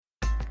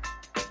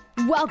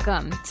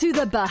Welcome to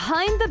the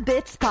Behind the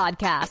Bits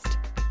podcast.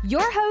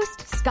 Your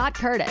host, Scott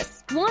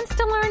Curtis, wants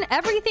to learn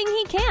everything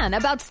he can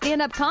about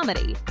stand-up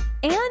comedy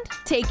and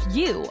take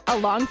you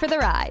along for the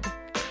ride.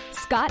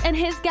 Scott and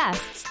his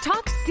guests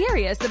talk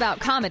serious about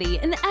comedy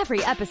in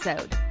every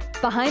episode.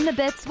 Behind the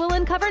Bits will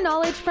uncover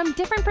knowledge from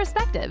different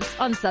perspectives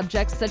on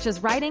subjects such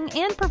as writing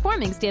and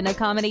performing stand-up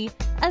comedy,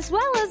 as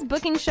well as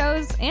booking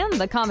shows and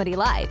the comedy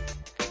life.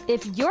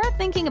 If you're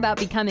thinking about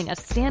becoming a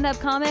stand-up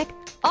comic,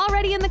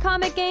 already in the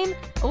comic game,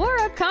 or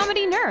a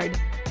comedy nerd,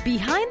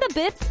 Behind the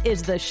Bits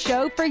is the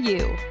show for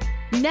you.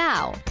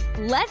 Now,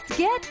 let's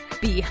get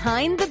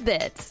Behind the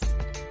Bits.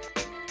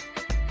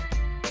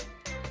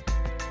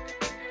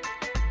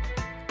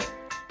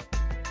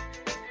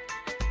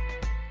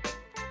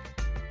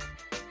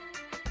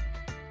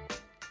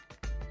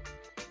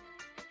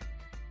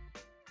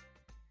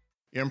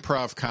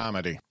 Improv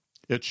comedy.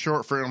 It's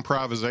short for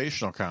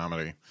improvisational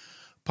comedy.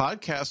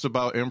 Podcasts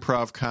about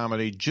improv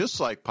comedy,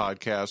 just like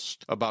podcasts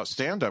about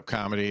stand-up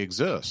comedy,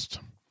 exist.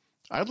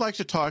 I'd like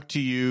to talk to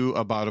you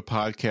about a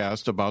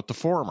podcast about the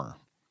former,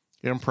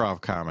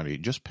 improv comedy.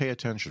 Just pay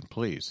attention,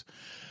 please.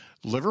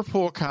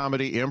 Liverpool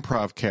Comedy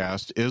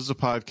Improvcast is the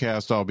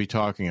podcast I'll be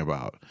talking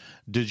about.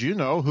 Did you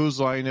know Whose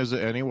Line Is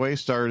It Anyway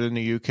started in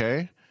the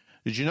UK?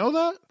 Did you know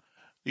that?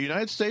 The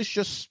United States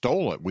just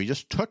stole it. We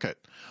just took it.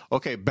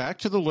 Okay, back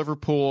to the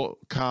Liverpool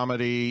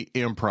Comedy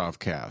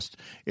Improvcast.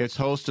 It's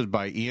hosted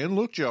by Ian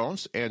Luke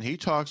Jones, and he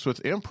talks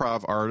with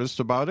improv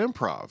artists about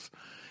improv.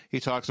 He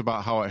talks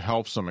about how it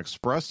helps them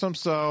express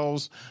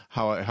themselves,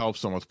 how it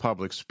helps them with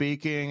public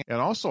speaking,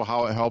 and also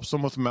how it helps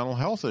them with mental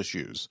health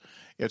issues.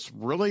 It's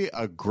really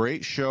a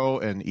great show,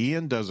 and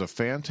Ian does a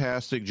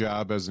fantastic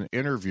job as an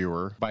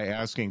interviewer by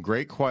asking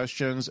great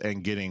questions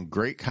and getting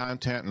great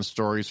content and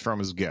stories from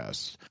his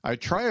guests. I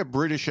try a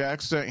British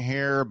accent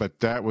here,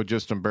 but that would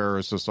just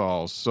embarrass us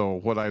all. So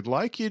what I'd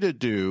like you to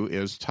do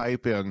is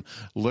type in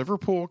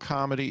Liverpool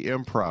Comedy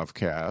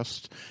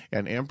Improvcast,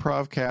 and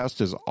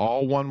Improvcast is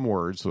all one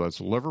word, so that's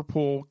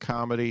Liverpool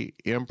Comedy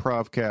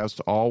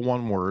Improvcast, all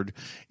one word,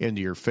 into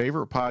your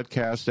favorite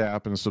podcast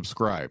app and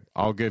subscribe.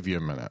 I'll give you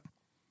a minute.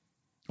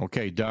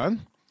 Okay,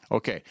 done?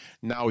 Okay,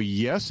 now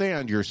yes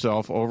and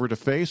yourself over to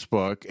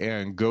Facebook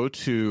and go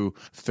to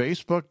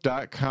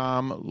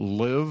facebook.com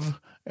Live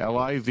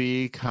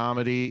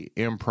Comedy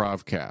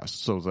Improvcast.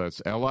 So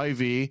that's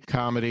LIV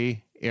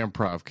Comedy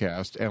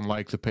Improvcast, and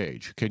like the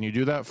page. Can you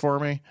do that for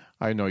me?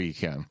 I know you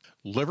can.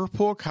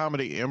 Liverpool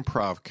Comedy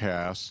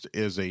Improvcast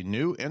is a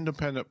new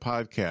independent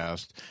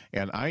podcast,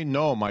 and I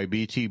know my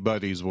BT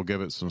buddies will give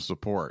it some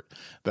support.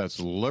 That's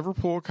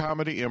Liverpool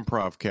Comedy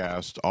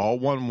Improvcast, all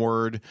one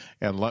word,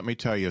 and let me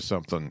tell you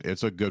something,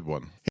 it's a good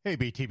one. Hey,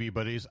 BTB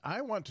buddies,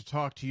 I want to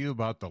talk to you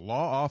about the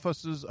law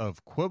offices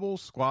of Quibble,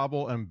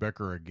 Squabble, and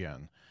Bicker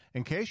again.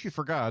 In case you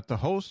forgot, the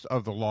hosts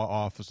of the law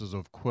offices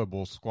of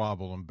Quibble,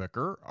 Squabble, and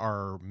Bicker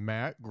are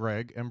Matt,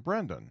 Greg, and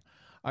Brendan.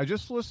 I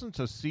just listened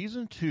to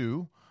Season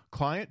 2,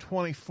 Client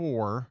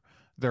 24,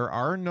 There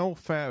Are No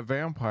Fat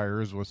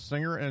Vampires with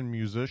singer and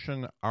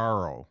musician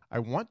Aro. I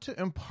want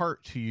to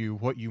impart to you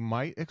what you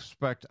might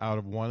expect out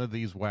of one of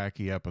these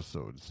wacky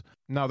episodes.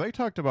 Now, they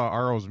talked about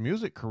Aro's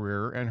music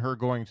career and her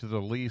going to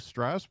the Lee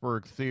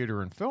Strasberg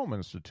Theater and Film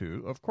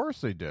Institute. Of course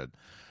they did.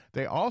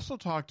 They also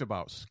talked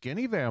about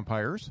skinny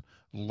vampires,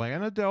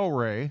 Lana Del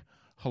Rey,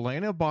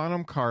 Helena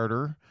Bonham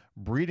Carter,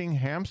 breeding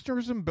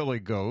hamsters and billy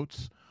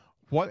goats,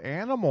 what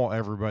animal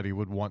everybody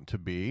would want to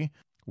be,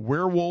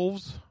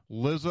 werewolves,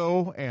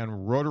 Lizzo,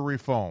 and rotary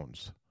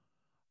phones.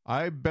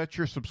 I bet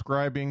you're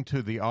subscribing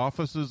to the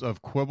offices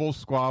of Quibble,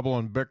 Squabble,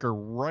 and Bicker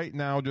right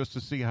now just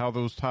to see how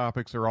those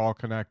topics are all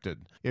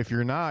connected. If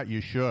you're not,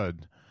 you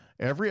should.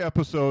 Every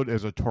episode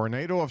is a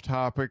tornado of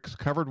topics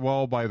covered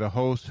well by the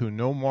hosts who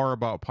know more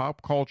about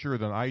pop culture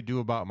than I do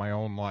about my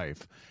own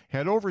life.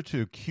 Head over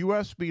to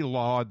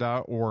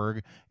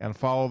qsblaw.org and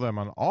follow them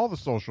on all the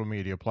social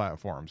media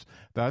platforms.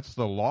 That's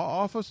the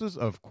law offices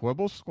of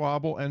Quibble,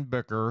 Squabble, and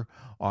Bicker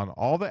on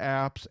all the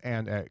apps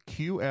and at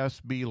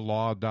qsblaw.org.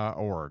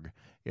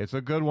 It's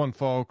a good one,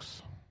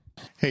 folks.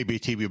 Hey,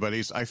 BTB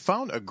buddies, I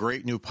found a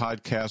great new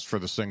podcast for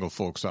the single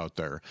folks out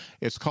there.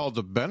 It's called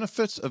The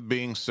Benefits of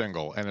Being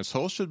Single, and it's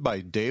hosted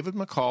by David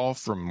McCall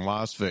from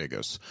Las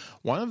Vegas.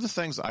 One of the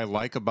things I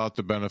like about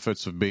The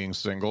Benefits of Being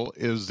Single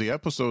is the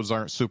episodes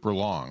aren't super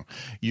long.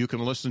 You can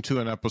listen to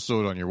an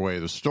episode on your way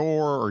to the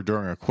store or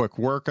during a quick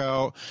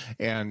workout,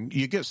 and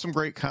you get some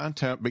great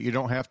content, but you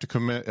don't have to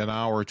commit an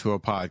hour to a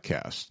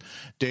podcast.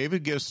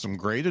 David gives some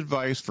great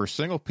advice for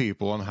single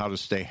people on how to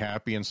stay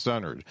happy and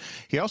centered.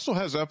 He also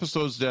has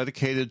episodes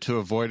dedicated to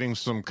avoiding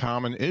some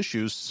common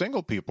issues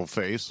single people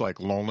face, like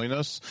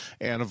loneliness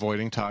and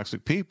avoiding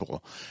toxic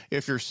people.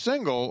 If you're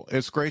single,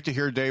 it's great to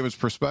hear David's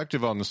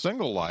perspective on the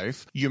single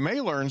life. You may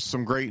learn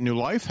some great new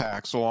life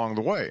hacks along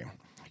the way.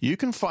 You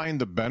can find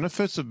the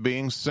Benefits of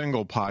Being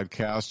Single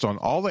podcast on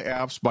all the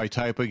apps by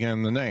typing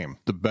in the name,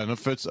 The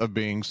Benefits of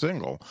Being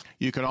Single.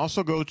 You can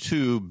also go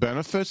to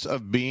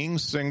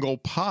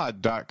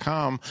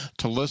benefitsofbeingsinglepod.com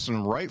to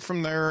listen right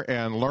from there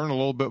and learn a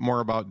little bit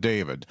more about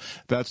David.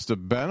 That's the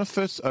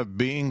Benefits of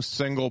Being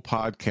Single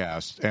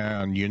podcast.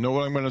 And you know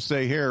what I'm going to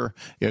say here?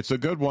 It's a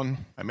good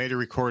one. I made a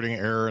recording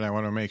error, and I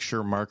want to make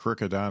sure Mark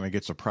Riccodonna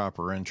gets a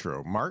proper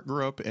intro. Mark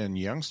grew up in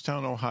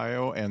Youngstown,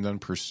 Ohio, and then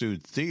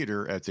pursued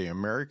theater at the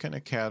American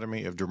Academy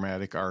of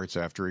Dramatic Arts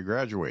after he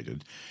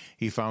graduated.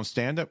 He found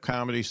stand-up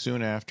comedy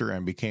soon after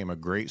and became a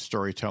great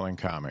storytelling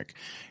comic.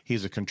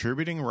 He's a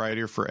contributing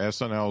writer for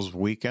SNL's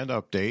Weekend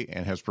Update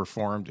and has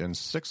performed in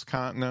 6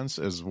 continents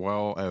as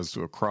well as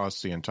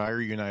across the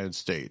entire United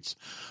States.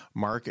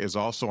 Mark is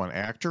also an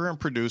actor and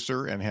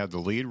producer and had the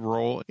lead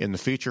role in the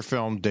feature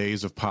film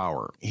Days of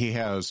Power. He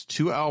has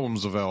 2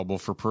 albums available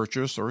for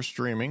purchase or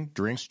streaming,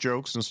 Drinks,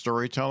 Jokes, and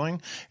Storytelling,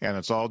 and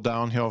it's all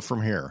downhill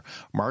from here.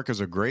 Mark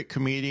is a great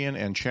comedian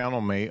and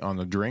channel mate on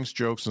the Drinks,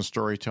 Jokes, and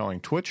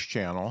Storytelling Twitch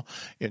channel.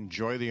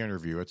 Enjoy the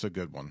interview. It's a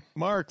good one.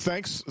 Mark,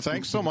 thanks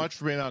so much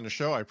for being on the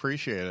show. I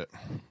appreciate it.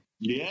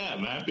 Yeah,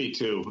 I'm happy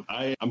to.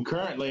 I'm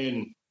currently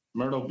in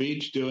Myrtle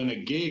Beach doing a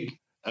gig.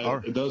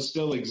 Those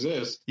still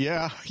exist.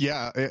 Yeah,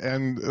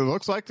 and it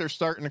looks like they're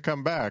starting to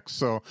come back.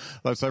 So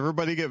let's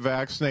everybody get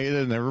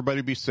vaccinated and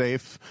everybody be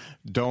safe.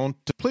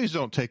 Please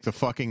don't take the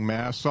fucking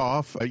masks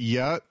off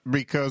yet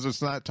because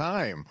it's not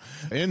time.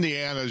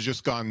 Indiana's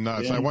just gone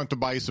nuts. Yeah. I went to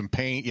buy some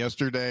paint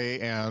yesterday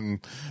and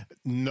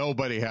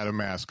nobody had a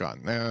mask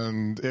on,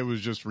 and it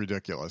was just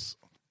ridiculous.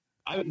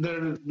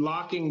 They're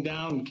locking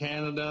down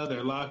Canada.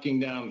 They're locking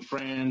down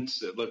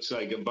France. It looks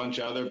like a bunch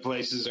of other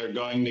places are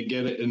going to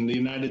get it. In the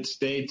United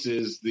States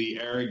is the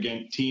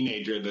arrogant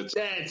teenager that's,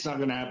 it's not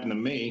going to happen to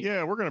me.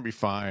 Yeah, we're going to be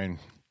fine.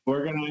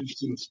 We're going to have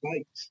some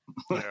spikes.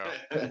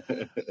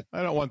 Yeah.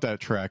 I don't want that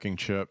tracking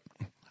chip.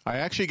 I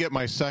actually get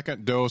my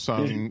second dose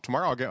on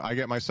tomorrow. I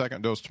get my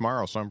second dose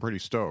tomorrow, so I'm pretty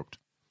stoked.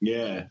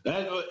 Yeah.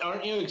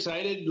 Aren't you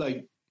excited?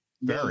 Like,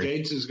 Bill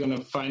Gates is going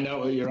to find out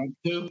what you're up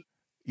to?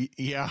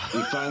 Yeah.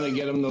 You finally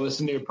get him to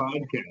listen to your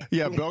podcast.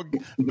 Yeah, Bill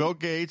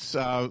Gates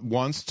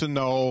wants to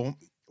know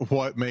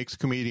what makes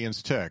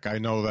comedians tick. I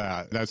know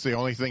that. That's the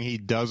only thing he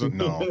doesn't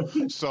know.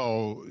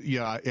 So,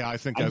 yeah, I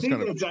think that's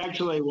going to... that's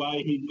actually why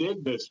he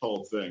did this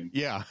whole thing.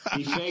 Yeah.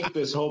 He faked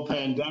this whole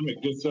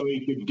pandemic just so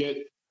he could get...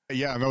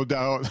 Yeah, no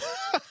doubt.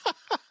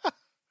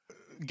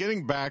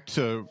 Getting back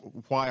to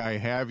why I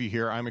have you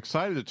here, I'm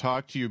excited to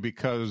talk to you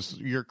because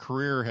your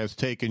career has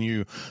taken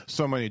you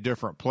so many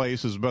different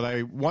places, but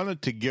I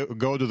wanted to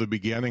go to the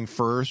beginning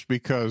first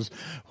because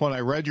when I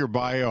read your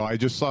bio, I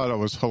just thought it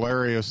was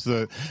hilarious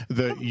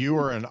that you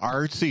were an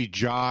artsy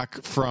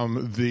jock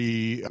from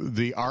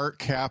the art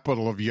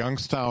capital of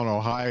Youngstown,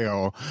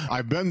 Ohio.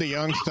 I've been to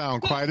Youngstown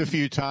quite a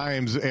few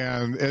times,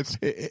 and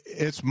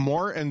it's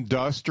more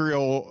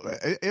industrial.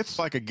 It's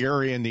like a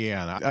Gary,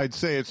 Indiana. I'd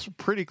say it's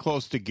pretty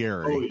close to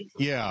Gary.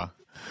 Yeah.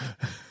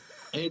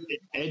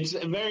 It's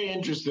very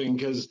interesting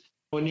because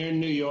when you're in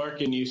New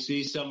York and you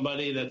see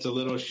somebody that's a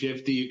little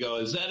shifty, you go,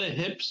 is that a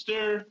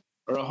hipster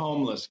or a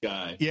homeless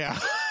guy? Yeah.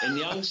 In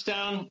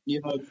Youngstown,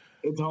 it's a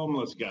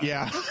homeless guy.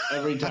 Yeah.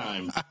 Every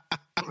time.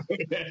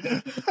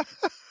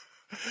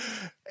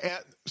 And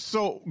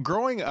so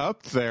growing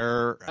up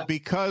there,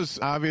 because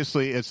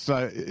obviously it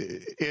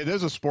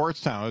is a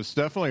sports town, it's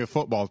definitely a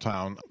football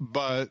town,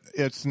 but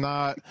it's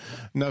not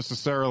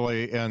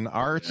necessarily an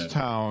arts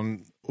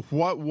town.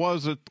 What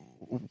was it?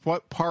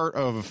 What part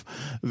of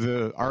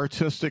the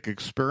artistic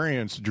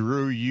experience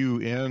drew you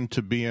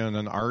into being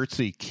an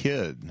artsy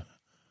kid?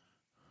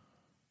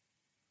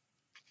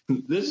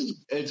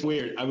 It's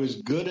weird. I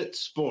was good at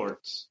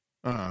sports.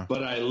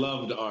 But I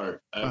loved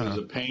art. I was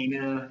a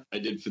painter. I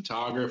did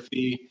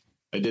photography.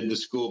 I did the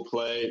school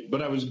play.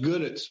 But I was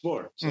good at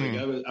sports. Like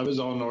I was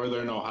all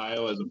Northern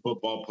Ohio as a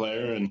football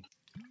player, and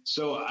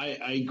so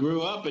I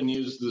grew up and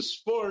used the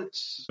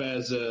sports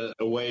as a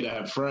way to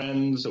have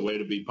friends, a way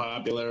to be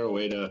popular, a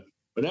way to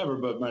whatever.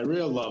 But my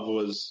real love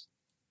was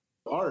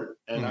art,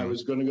 and I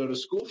was going to go to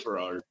school for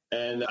art.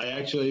 And I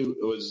actually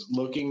was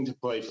looking to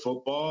play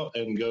football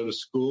and go to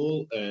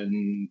school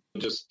and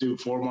just do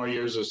 4 more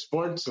years of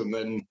sports and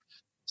then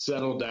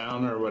settle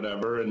down or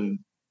whatever and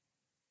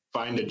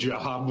find a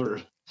job or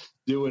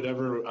do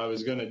whatever I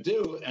was going to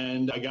do.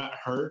 And I got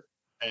hurt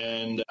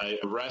and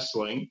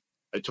wrestling.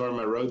 I tore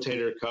my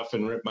rotator cuff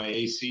and ripped my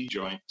AC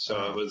joint. So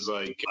I was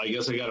like, I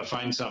guess I got to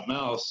find something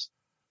else.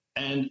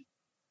 And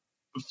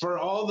for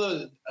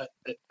all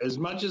as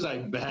much as I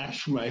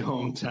bash my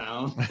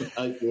hometown,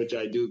 which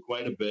I do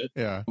quite a bit,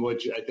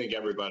 which I think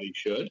everybody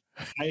should,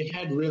 I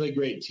had really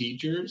great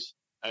teachers.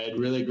 I had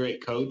really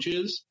great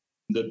coaches.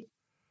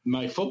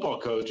 My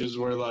football coaches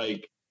were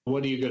like,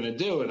 what are you going to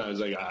do? And I was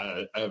like,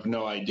 I have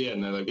no idea.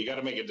 And they're like, you got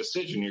to make a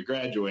decision. You're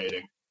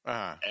graduating.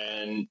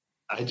 And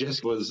I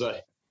just was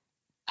like,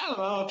 I don't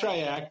know, I'll try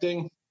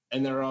acting.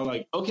 And they're all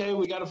like, okay,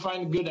 we got to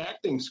find good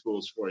acting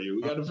schools for you.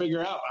 We got to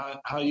figure out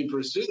how you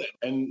pursue that.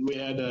 And we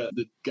had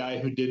the guy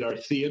who did our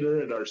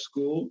theater at our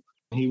school.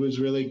 He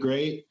was really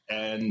great.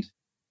 And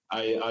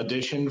I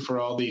auditioned for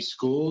all these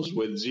schools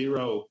with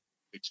zero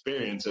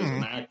experience as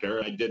an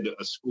actor. I did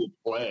a school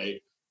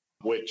play,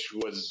 which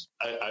was,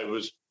 I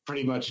was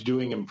pretty much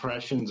doing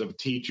impressions of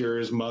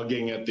teachers,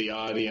 mugging at the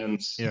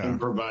audience,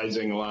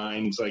 improvising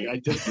lines. Like, I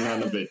took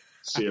none of it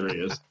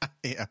serious.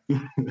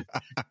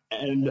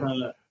 And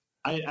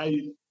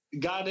I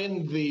got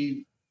in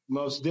the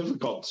most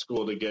difficult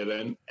school to get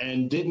in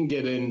and didn't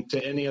get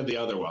into any of the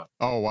other ones.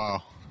 Oh,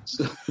 wow.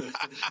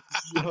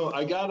 So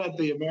I got at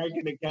the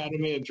American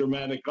Academy of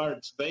Dramatic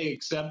Arts. They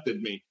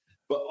accepted me.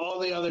 But all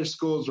the other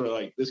schools were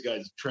like, this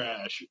guy's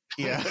trash.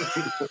 Yeah.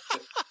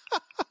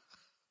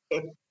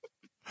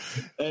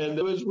 And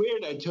it was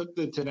weird. I took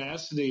the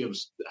tenacity of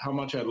how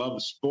much I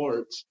love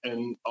sports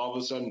and all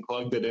of a sudden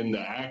plugged it into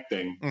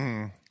acting.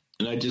 And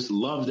I just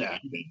loved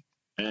acting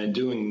and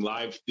doing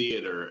live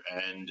theater.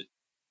 And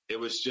it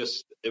was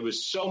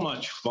so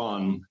much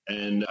fun.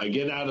 And I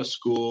get out of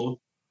school.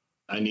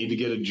 I need to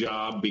get a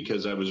job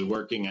because I was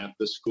working at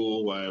the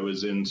school while I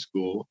was in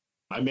school.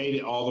 I made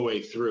it all the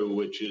way through,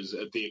 which is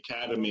at the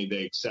academy,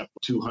 they accept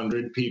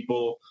 200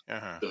 people.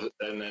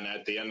 And then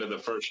at the end of the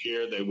first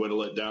year, they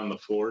whittle it down to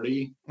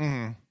 40.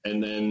 And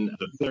then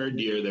the third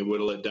year, they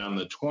whittle it down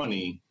to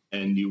 20.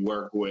 And you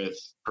work with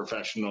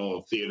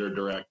professional theater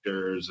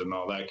directors and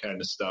all that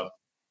kind of stuff.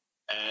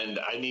 And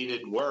I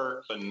needed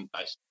work, and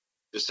I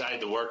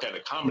decided to work at a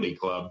comedy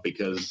club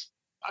because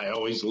I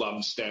always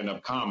loved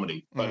stand-up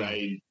comedy. But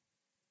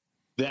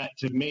that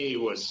to me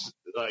was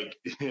like,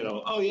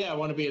 oh yeah, I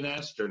want to be an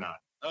astronaut.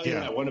 Oh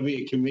yeah, I want to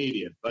be a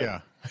comedian. Like,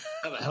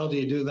 how the hell do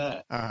you do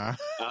that? I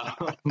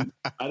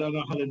don't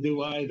know how to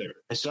do either.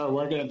 I started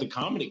working at the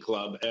comedy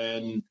club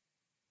and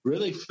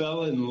really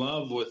fell in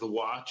love with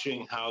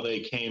watching how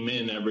they came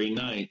in every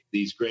night,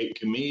 these great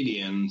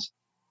comedians,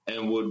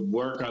 and would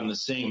work on the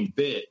same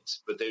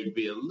bits, but they would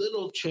be a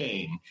little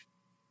change.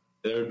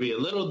 There would be a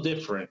little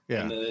different,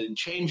 and then they'd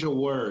change a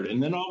word,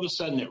 and then all of a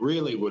sudden it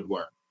really would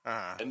work.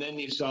 And then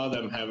you saw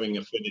them having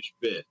a finished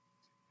bit.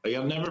 Like,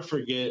 I'll never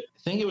forget,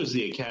 I think it was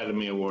the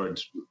Academy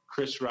Awards.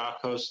 Chris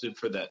Rock hosted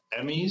for the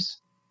Emmys.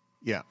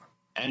 Yeah.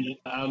 And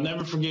I'll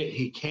never forget,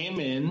 he came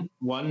in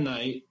one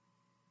night,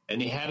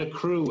 and he had a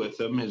crew with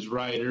him, his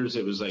writers.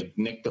 It was like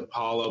Nick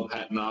DiPaolo,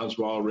 Patton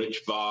Oswalt,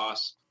 Rich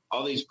Voss,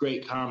 all these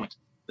great comics.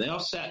 They all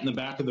sat in the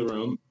back of the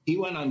room. He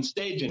went on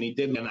stage, and he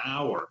did an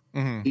hour.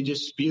 He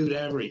just spewed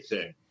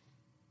everything.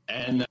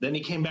 And then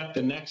he came back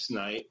the next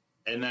night,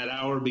 and that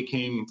hour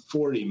became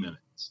 40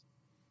 minutes.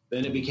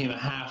 Then it became a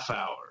half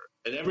hour.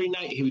 And every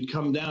night he would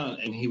come down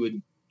and he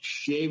would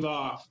shave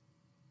off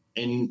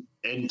and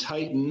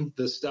tighten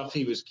the stuff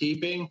he was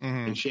keeping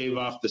and shave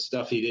off the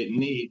stuff he didn't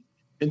need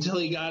until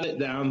he got it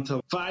down to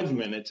 5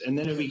 minutes. And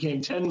then it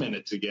became 10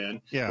 minutes again.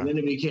 And then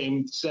it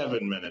became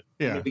 7 minutes.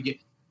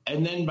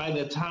 And then by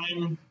the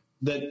time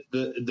that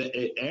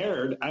it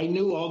aired, I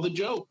knew all the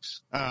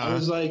jokes. I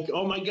was like,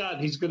 oh my God,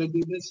 he's going to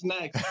do this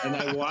next. And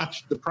I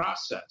watched the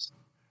process.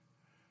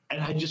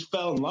 And I just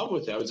fell in love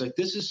with it. I was like,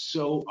 this is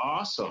so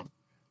awesome.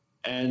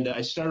 And I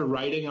started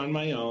writing on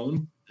my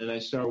own, and I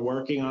started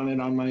working on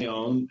it on my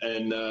own,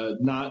 and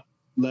not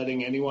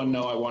letting anyone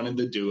know I wanted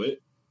to do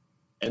it.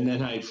 And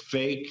then I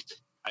faked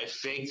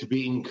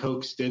being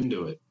coaxed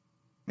into it.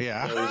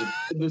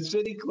 The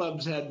city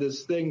clubs had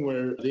this thing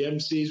where the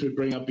MCs would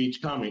bring up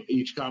each comic.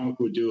 Each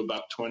comic would do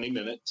about 20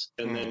 minutes.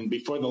 And then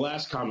before the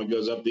last comic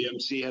goes up, the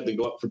MC had to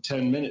go up for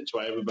 10 minutes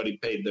while everybody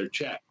paid their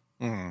check.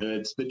 And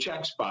it's the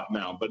check spot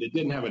now, but it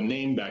didn't have a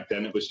name back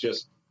then. It was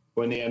just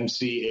when the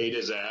MC ate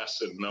his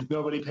ass and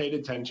nobody paid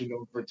attention to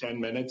him for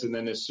 10 minutes. And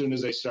then as soon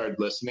as they started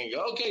listening,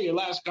 okay, your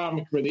last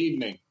comic for the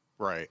evening.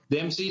 Right. The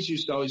MCs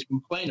used to always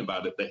complain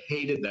about it. They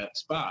hated that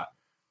spot.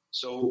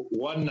 So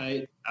one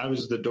night I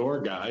was the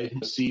door guy,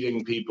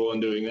 seating people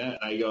and doing that.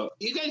 And I go,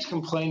 you guys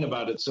complain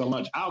about it so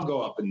much, I'll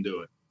go up and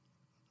do it.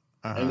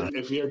 And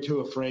if you're too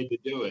afraid to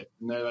do it.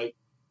 And they're like,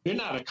 you're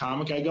not a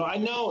comic. I go, I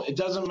know, it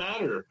doesn't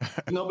matter.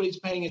 Nobody's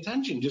paying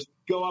attention. Just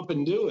go up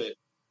and do it.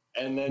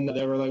 And then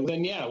they were like,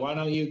 then yeah, why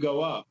don't you go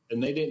up?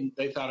 And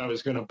they thought I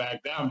was going to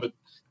back down, but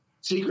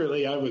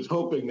secretly I was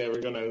hoping they were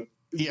going to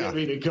get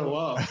me to go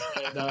up.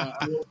 And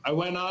I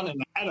went on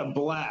and I had a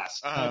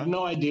blast. I have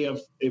no idea if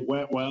it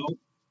went well,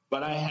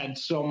 but I had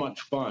so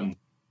much fun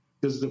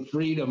because the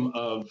freedom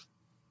of,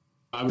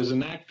 I was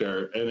an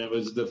actor, and it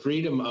was the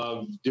freedom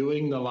of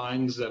doing the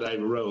lines that I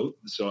wrote.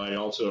 So I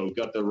also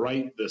got to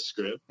write the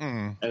script,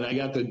 and I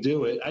got to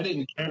do it. I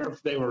didn't care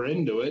if they were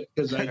into it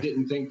because I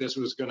didn't think this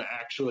was going to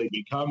actually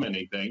become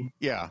anything.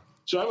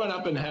 So I went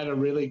up and had a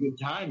really good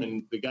time,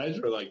 and the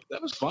guys were like,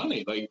 that was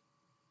funny. Like,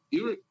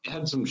 you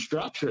had some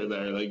structure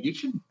there. Like, you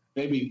should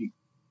maybe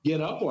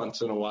get up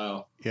once in a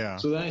while.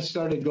 So then I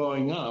started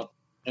going up,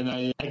 and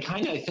I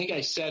think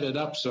I set it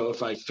up so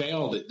if I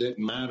failed, it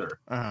didn't matter.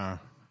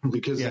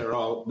 Because they would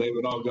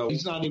all go,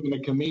 he's not even a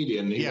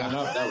comedian. He went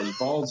up, that was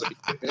ballsy.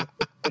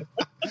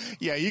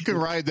 You can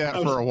ride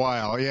that for a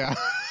while.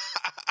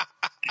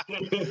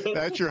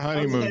 That's your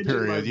honeymoon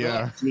period.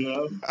 Best,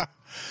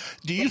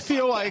 Do you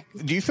feel like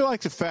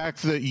the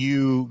fact that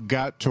you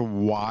got to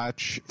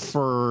watch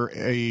for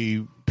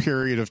a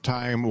period of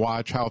time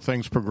watch how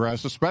things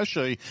progress,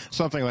 especially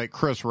something like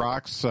Chris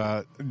Rock's.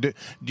 Do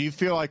you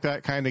feel like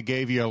that kind of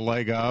gave you a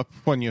leg up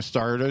when you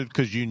started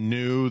because you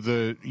knew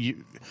that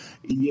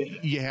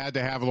you had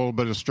to have a little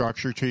bit of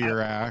structure to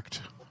your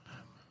act?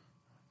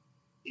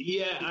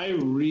 Yeah, I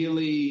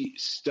really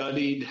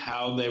studied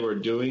how they were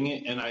doing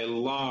it, and I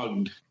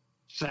logged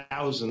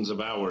thousands of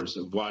hours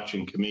of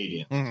watching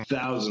comedians,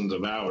 thousands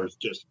of hours.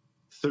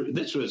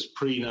 This was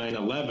pre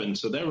 9/11,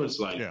 so there was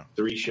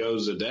 3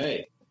 shows a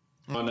day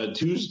on a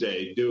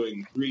Tuesday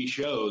doing 3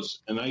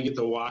 shows, and I get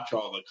to watch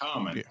all the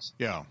comics.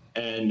 Yeah.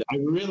 And I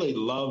really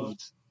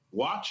loved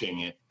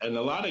watching it. And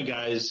a lot of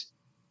guys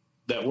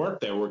that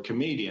worked there were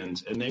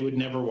comedians, and they would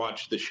never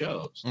watch the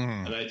shows.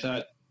 And I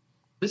thought,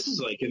 this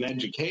is like an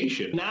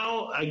education.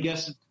 Now, I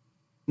guess,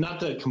 not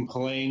to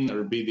complain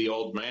or be the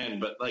old man,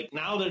 but like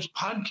now there's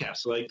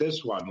podcasts like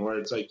this one where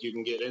it's like you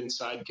can get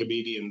inside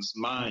comedians'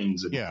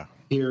 minds and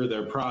hear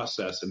their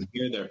process and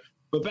hear their.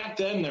 But back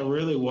then, there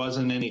really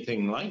wasn't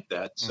anything like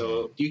that.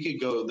 So you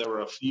could go, there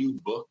were a few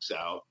books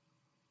out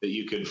that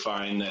you could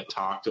find that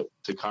talked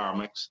to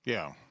comics.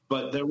 Yeah.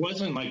 But there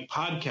wasn't like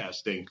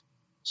podcasting.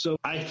 So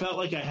I felt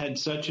like I had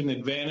such an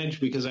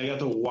advantage because I got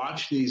to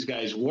watch these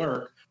guys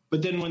work.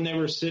 But then when they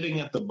were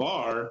sitting at the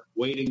bar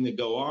waiting to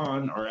go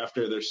on or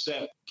after their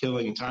set,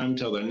 killing time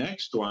till their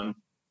next one,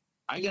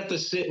 I got to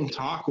sit and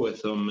talk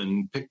with them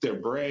and pick their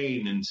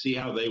brain and see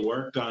how they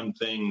worked on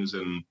things.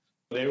 And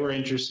they were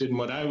interested in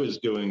what I was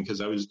doing because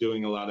I was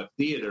doing a lot of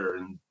theater.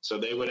 And so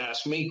they would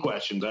ask me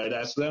questions. I'd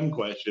ask them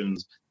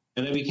questions.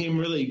 And I became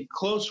really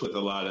close with a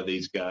lot of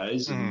these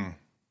guys. And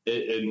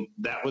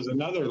that was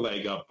another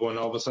leg up when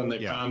all of a sudden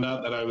they found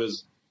out that I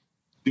was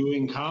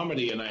doing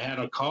comedy and I had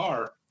a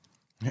car.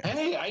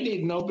 Hey, I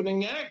need an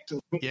opening act.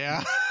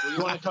 Yeah.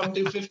 You want to come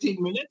do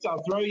 15 minutes?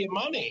 I'll throw you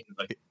money.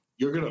 Like,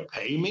 you're going to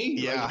pay me?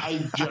 Yeah. Like,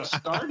 I just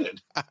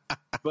started.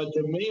 But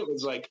to me, it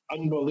was like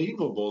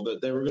unbelievable that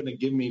they were going to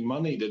give me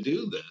money to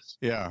do this.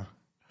 Yeah.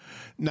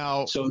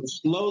 Now, so it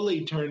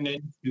slowly turned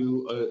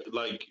into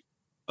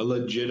a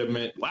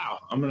legitimate, wow,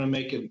 I'm going to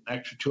make an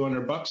extra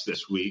 $200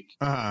 this week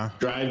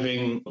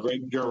driving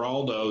Greg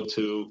Giraldo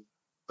to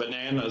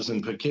Bananas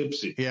in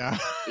Poughkeepsie. Yeah.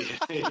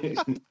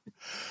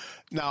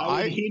 Now,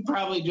 he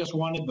probably just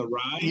wanted the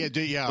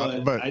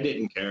ride. But I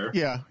didn't care.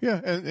 Yeah,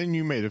 and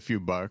you made a few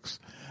bucks.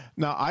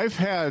 Now, I've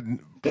had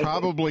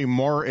probably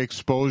more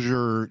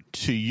exposure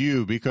to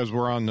you because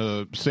we're on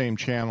the same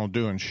channel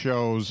doing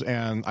shows,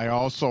 and I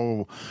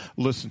also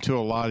listen to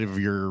a lot of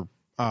your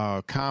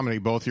comedy,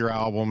 both your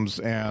albums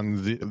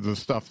and the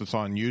stuff that's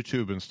on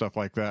YouTube and stuff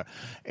like that.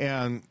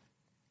 And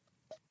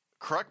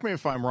correct me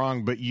if I'm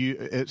wrong, but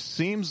it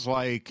seems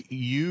like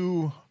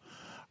you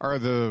are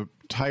the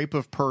type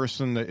of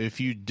person that if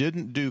you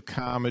didn't do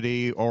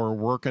comedy or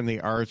work in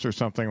the arts or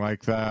something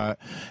like that,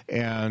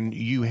 and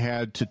you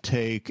had to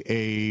take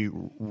a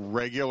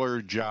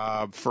regular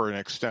job for an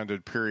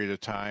extended period of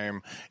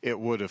time, it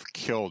would have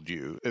killed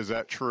you. Is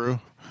that true?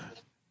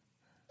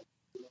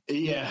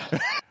 Yeah.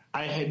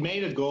 I had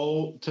made a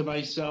goal to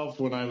myself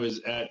when I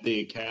was at the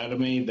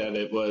academy that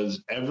it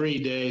was every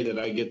day that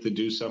I get to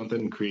do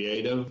something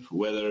creative,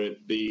 whether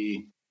it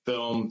be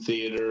film,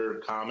 theater,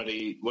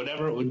 comedy,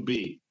 whatever it would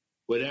be.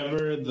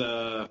 Whatever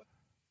the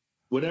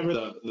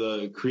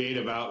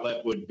creative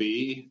outlet would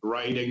be,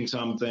 writing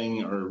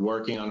something or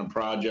working on a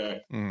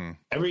project,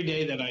 every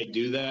day that I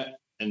do that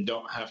and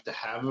don't have to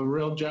have a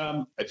real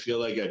job, I feel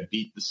like I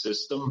beat the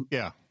system.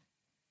 Yeah.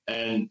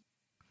 And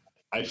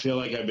I feel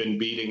like I've been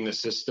beating the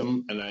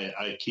system, and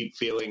I keep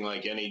feeling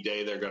like any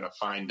day they're going to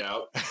find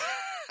out.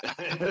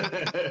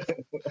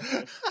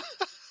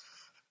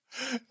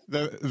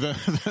 They're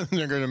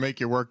going to make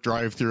you work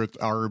drive-through at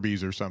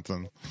Arby's or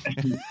something.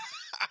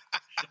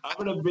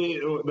 I'm going to be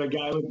the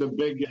guy with the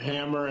big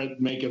hammer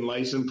at making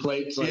license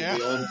plates, like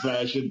the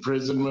old-fashioned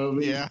prison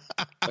movie. Yeah.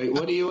 Like,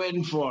 what are you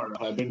in for?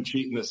 I've been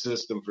cheating the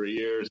system for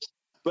years.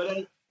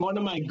 But one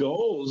of my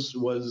goals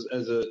was,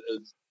 as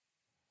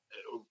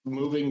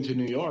moving to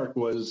New York,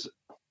 was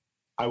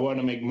I want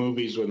to make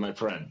movies with my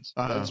friends.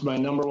 That's my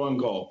number one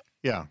goal.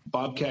 Yeah.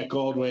 Bobcat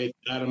Goldthwait,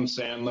 Adam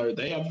Sandler,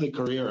 they have the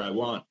career I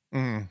want.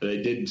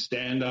 They did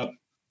stand-up.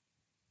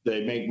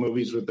 They make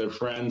movies with their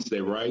friends. They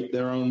write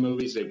their own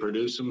movies. They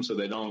produce them so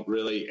they don't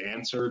really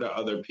answer to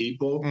other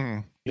people.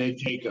 They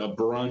take a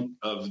brunt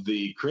of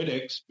the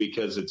critics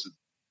because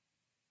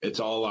it's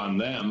all on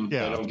them.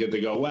 Yeah. They don't get to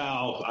go,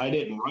 well, I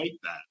didn't write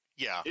that.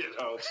 Yeah.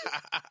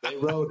 They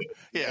wrote it.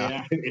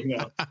 Yeah.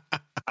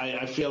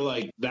 I feel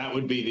like that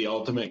would be the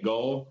ultimate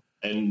goal.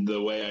 And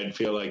the way I'd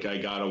feel like I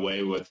got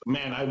away with,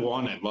 man, I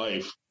wanted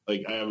life.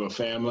 Like, I have a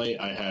family.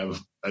 I've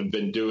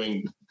been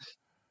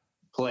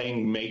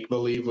playing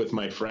make-believe with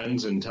my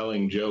friends and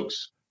telling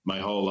jokes my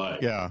whole life.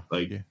 Yeah.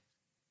 Like,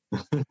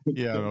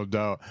 yeah, no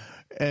doubt.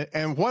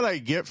 And what I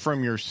get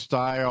from your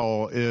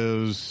style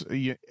is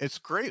it's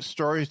great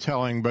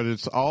storytelling, but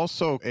it's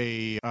also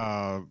a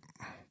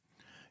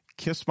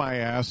kiss my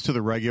ass to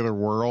the regular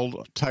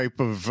world type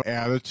of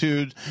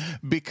attitude,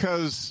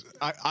 because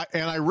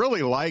I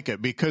really like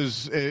it,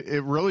 because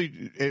it really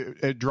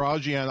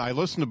draws you in. I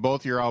listened to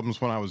both your albums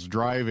when I was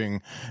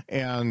driving,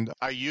 and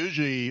I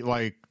usually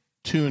like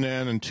tune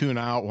in and tune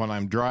out when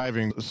I'm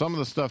driving. Some of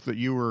the stuff that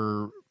you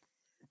were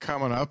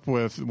coming up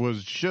with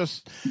was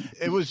just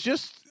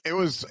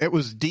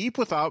deep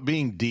without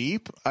being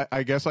deep,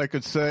 I guess I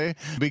could say,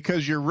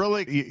 because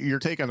you're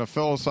taking a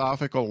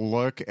philosophical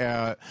look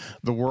at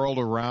the world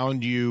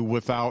around you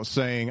without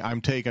saying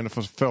I'm taking a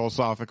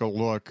philosophical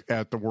look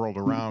at the world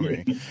around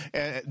me.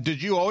 And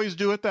did you always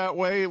do it that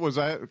way? Was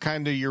that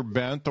kind of your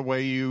bent, the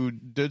way you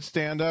did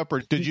stand up, or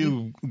did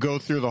you go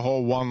through the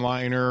whole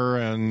one-liner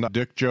and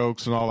dick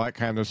jokes and all that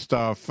kind of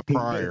stuff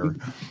prior?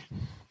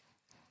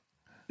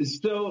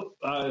 Still,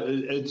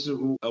 it's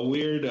a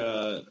weird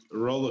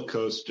roller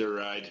coaster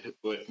ride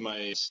with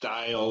my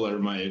style or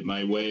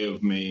my way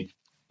of me.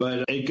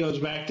 But it goes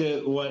back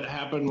to what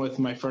happened with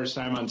my first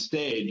time on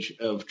stage,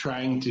 of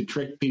trying to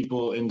trick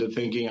people into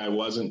thinking I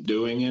wasn't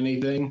doing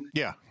anything.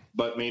 Yeah.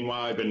 But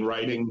meanwhile, I've been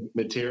writing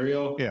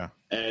material. Yeah.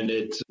 And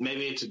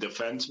maybe it's a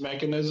defense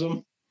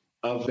mechanism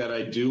of that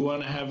I do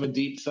want to have a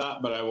deep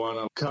thought, but I want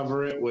to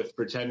cover it with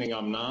pretending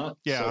I'm not.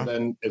 Yeah. So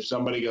then if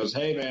somebody goes,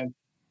 hey, man,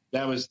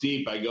 that was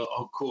deep, I go,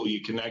 oh, cool,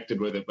 you connected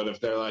with it. But if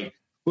they're like,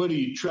 what are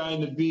you trying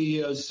to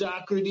be,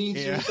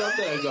 Socrates or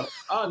something? I go,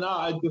 oh, no,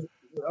 I don't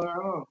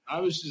know.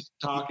 I was just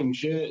talking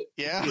shit.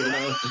 Yeah. You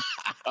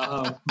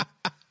know?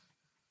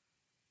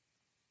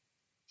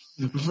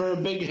 For a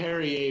big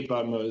hairy ape,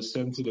 I'm a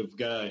sensitive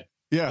guy.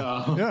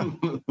 Yeah.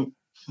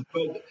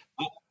 But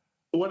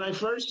when I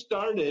first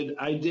started,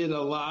 I did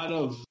a lot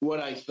of what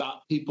I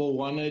thought people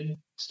wanted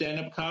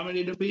stand-up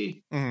comedy to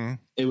be. Mm-hmm.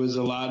 It was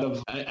a lot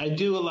of, I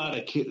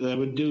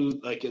would do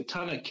like a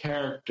ton of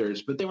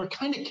characters, but they were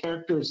kind of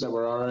characters that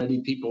were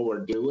already people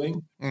were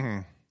doing.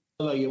 Mm-hmm.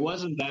 Like, it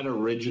wasn't that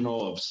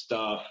original of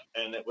stuff.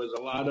 And it was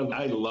a lot of,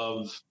 I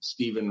love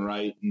Stephen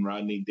Wright and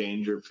Rodney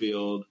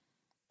Dangerfield.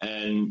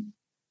 And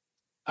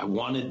I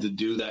wanted to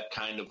do that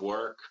kind of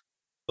work.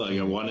 Like,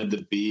 I wanted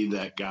to be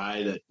that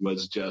guy that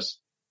was just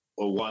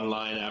a one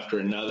line after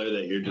another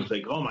that you're just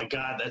like, oh my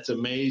God, that's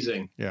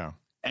amazing. Yeah.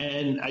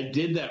 And I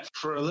did that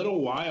for a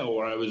little while,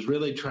 where I was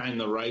really trying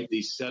to write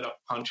these setup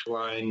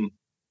punchline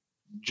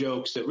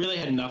jokes that really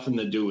had nothing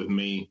to do with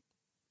me.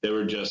 They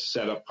were just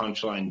setup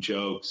punchline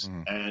jokes.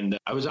 And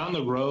I was on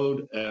the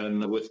road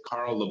and with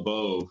Carl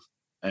LeBove,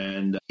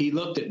 and he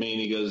looked at me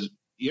and he goes,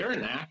 you're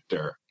an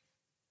actor.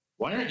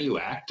 Why aren't you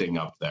acting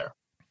up there?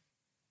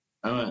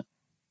 I went,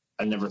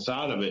 I never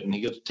thought of it. And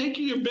he goes, take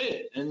your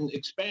bit and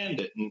expand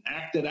it and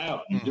act it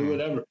out and do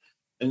whatever.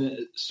 And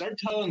start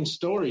telling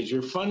stories.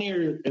 You're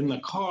funnier in the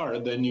car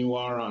than you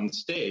are on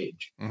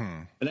stage.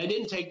 And I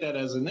didn't take that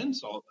as an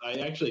insult. I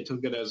actually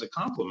took it as a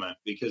compliment,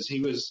 because he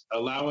was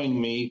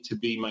allowing me to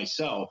be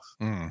myself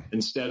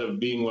instead of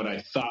being what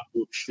I thought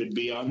should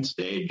be on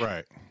stage.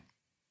 Right.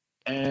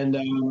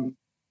 And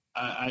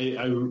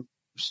I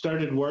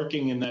started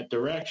working in that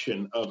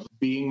direction of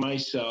being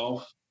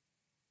myself,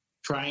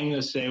 trying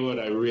to say what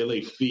I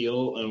really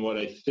feel and what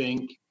I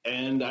think.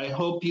 And I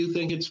hope you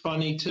think it's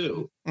funny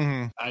too.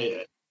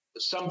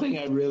 Something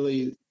I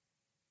really,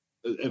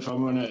 if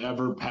I'm going to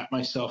ever pat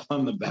myself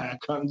on the back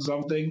on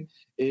something,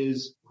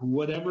 is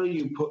whatever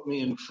you put me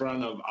in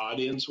front of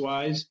audience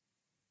wise,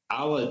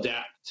 I'll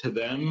adapt to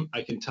them.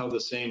 I can tell the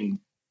same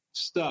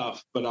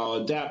stuff, but I'll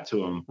adapt to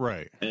them.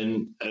 Right.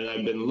 And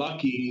I've been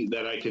lucky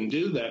that I can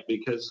do that,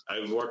 because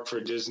I've worked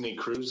for Disney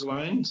Cruise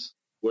Lines,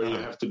 where you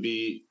have to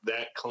be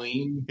that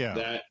clean,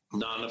 that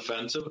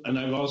non-offensive. And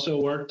I've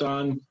also worked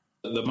on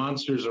the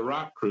Monsters of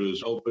Rock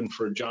cruise, open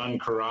for John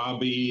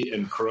Corabi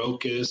and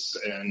Crocus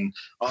and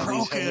all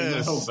these heavy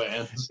metal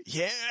bands.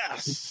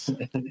 Yes.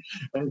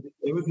 And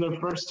it was their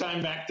first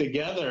time back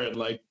together in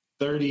like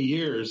 30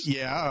 years.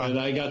 Yeah. And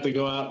I got to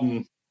go out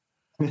and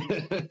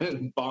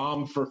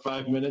bomb for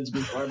 5 minutes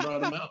before I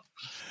brought them out.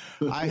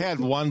 I had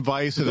one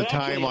Vice at a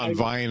time on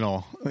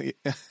vinyl.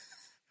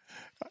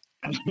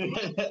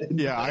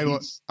 Yeah,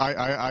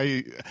 I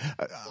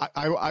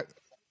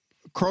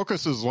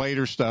Crocus's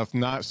later stuff,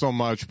 not so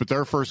much, but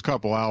their first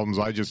couple albums,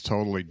 I just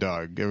totally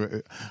dug.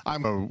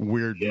 I'm a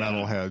weird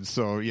metalhead,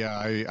 so yeah,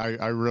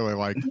 I really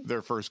like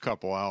their first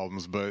couple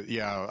albums. But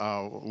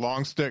yeah,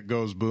 Long Stick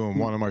Goes Boom,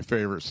 one of my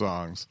favorite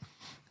songs.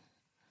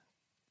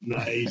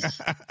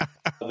 Nice.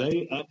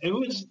 It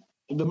was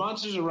the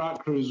Monsters of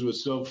Rock cruise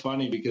was so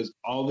funny, because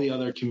all the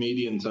other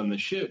comedians on the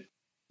ship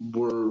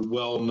were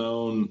well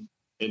known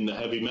in the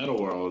heavy metal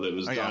world. It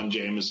was Don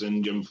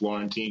Jameson, Jim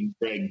Florentine,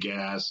 Craig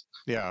Gass.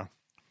 Yeah.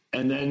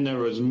 And then there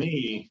was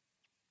me,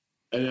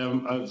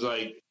 and I was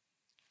like,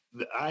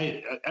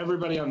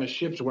 everybody on the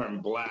ship's wearing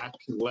black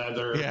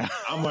leather. Yeah.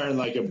 I'm wearing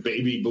like a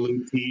baby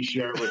blue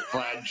T-shirt with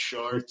plaid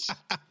shorts.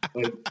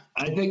 Like,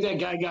 I think that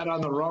guy got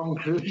on the wrong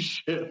cruise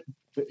ship.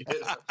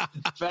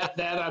 Fat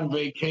Dad on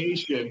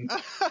vacation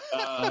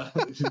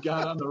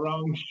got on the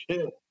wrong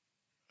ship.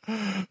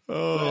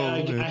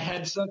 I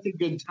had such a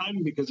good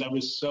time because I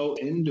was so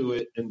into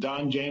it, and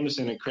Don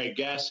Jameson and Craig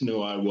Gass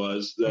knew I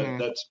was.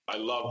 I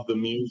love the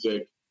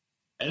music,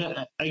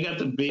 and I got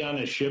to be on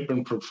a ship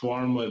and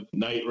perform with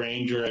Night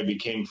Ranger. I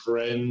became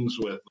friends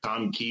with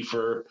Tom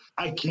Kiefer.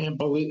 I can't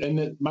believe,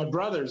 and my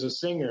brother's a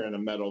singer in a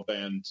metal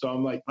band, so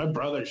I'm like, my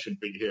brother should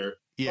be here.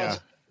 Yeah.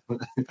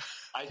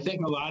 I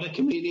think a lot of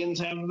comedians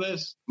have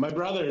this. My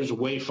brother is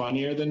way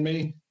funnier than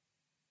me.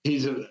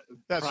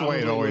 That's the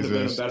way it always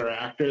is. Been a better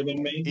actor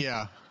than me.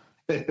 Yeah.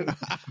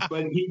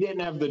 But he didn't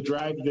have the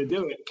drive to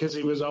do it because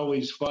he was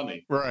always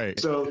funny. Right.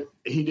 So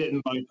he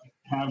didn't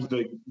have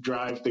the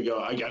drive to go,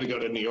 I got to go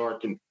to New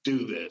York and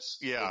do this.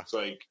 Yeah. It's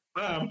like,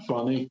 I'm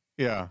funny.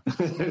 Yeah.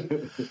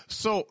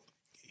 So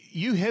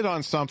you hit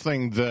on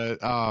something that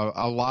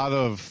a lot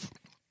of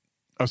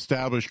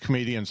established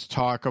comedians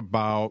talk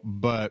about,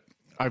 but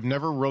I've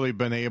never really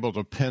been able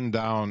to pin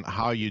down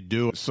how you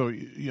do it. So,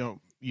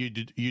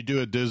 you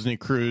do a Disney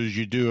cruise,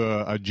 you do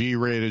a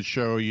G-rated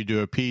show, you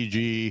do a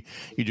PG,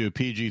 you do a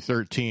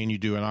PG-13, you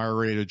do an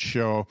R-rated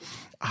show.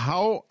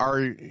 How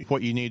are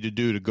what you need to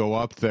do to go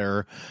up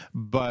there?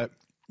 But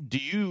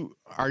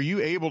are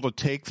you able to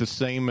take the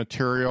same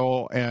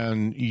material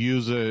and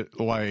use it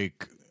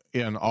like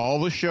in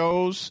all the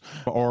shows,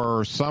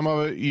 or some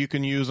of it you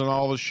can use in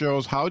all the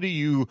shows? How do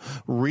you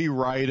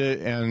rewrite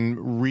it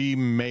and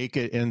remake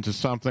it into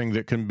something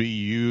that can be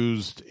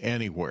used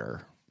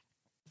anywhere?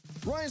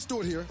 Ryan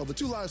Stewart here of the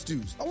Two Live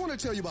Stews. I want to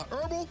tell you about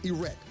Herbal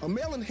Erect, a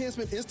male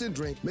enhancement instant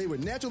drink made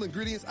with natural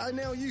ingredients I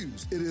now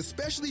use. It is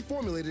specially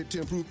formulated to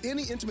improve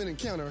any intimate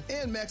encounter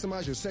and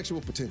maximize your sexual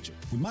potential.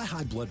 With my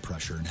high blood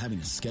pressure and having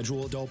to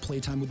schedule adult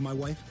playtime with my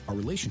wife, our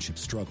relationship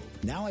struggled.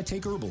 Now I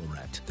take Herbal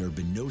Erect. There have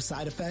been no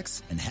side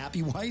effects, and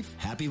happy wife,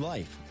 happy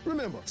life.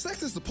 Remember,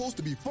 sex is supposed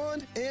to be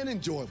fun and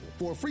enjoyable.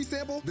 For a free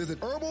sample,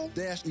 visit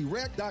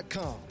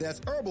herbal-erect.com.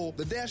 That's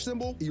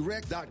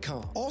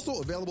herbal-erect.com.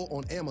 Also available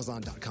on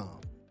Amazon.com.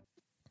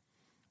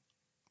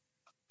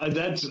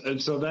 That's a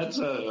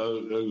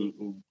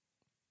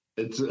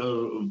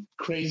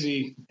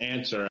crazy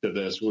answer to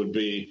this would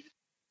be,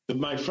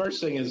 my first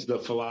thing is the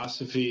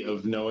philosophy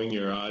of knowing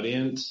your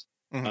audience.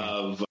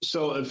 Mm-hmm.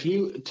 So if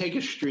you take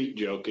a street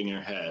joke in your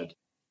head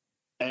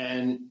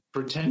and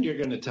pretend you're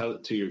going to tell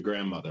it to your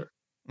grandmother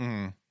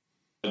at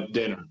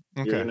dinner,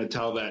 you're going to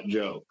tell that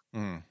joke.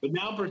 But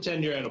now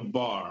pretend you're at a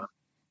bar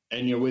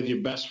and you're with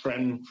your best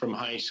friend from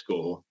high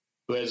school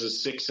who has a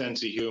sick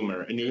sense of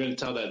humor, and you're going to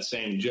tell that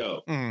same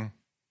joke.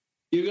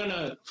 You're going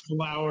to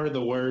flower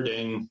the word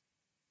in.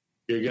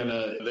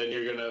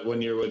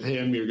 When you're with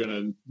him, you're going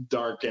to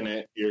darken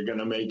it. You're going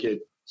to make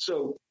it.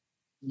 So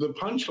the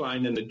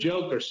punchline and the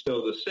joke are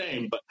still the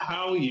same, but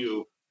how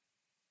you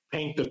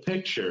paint the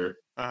picture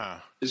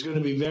is going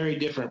to be very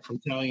different from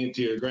telling it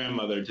to your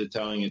grandmother to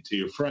telling it to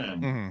your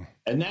friend.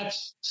 And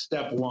that's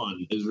step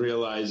one, is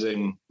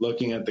realizing,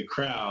 looking at the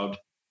crowd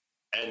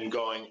and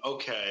going,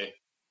 okay,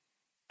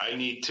 there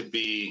needs to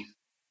be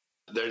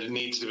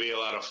a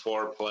lot of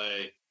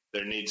foreplay.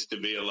 There needs to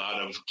be a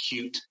lot of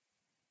cute,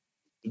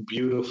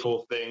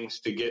 beautiful things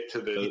to get to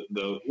the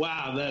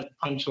wow, that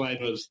punchline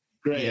was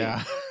great.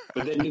 Yeah.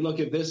 But then you look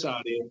at this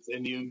audience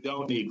and you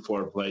don't need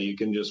foreplay. You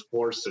can just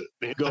force it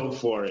and go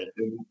for it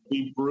and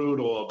be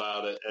brutal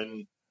about it.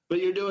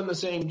 But you're doing the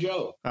same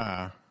joke.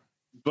 But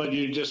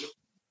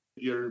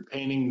you're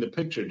painting the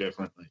picture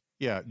differently.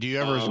 Yeah. Do you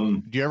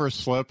ever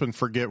slip and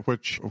forget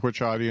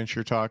which audience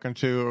you're talking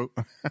to?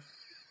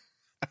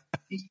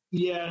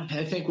 Yeah,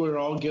 I think we're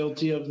all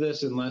guilty of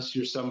this, unless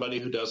you're somebody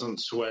who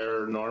doesn't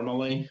swear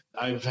normally.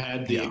 I've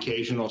had the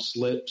occasional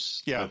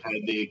slips. Yeah.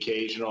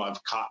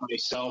 I've caught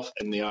myself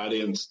and the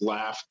audience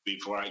laughed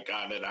before I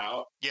got it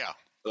out. Yeah.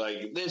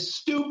 Like, this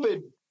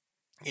stupid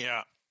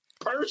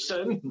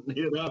person,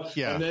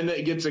 Yeah. And then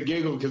it gets a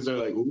giggle because they're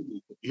like, ooh,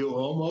 you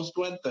almost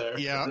went there.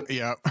 Yeah,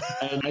 yeah.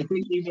 And I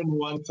think even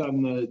once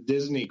on the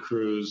Disney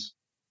cruise,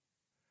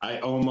 I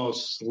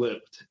almost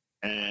slipped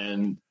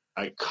and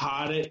I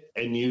caught it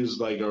and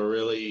used like a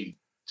really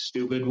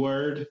stupid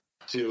word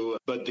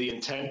but the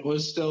intent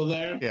was still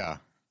there. Yeah.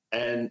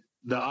 And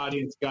the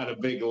audience got a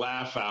big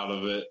laugh out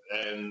of it.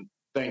 And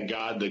thank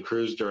God the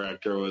cruise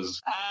director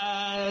was,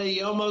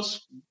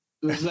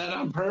 was that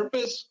on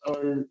purpose?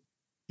 Or,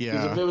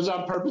 if it was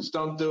on purpose,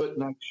 don't do it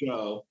next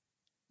show.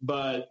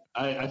 But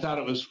I thought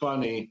it was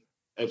funny.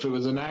 If it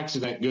was an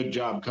accident, good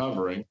job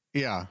covering.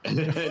 Yeah.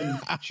 And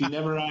she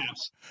never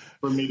asked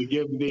for me to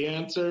give the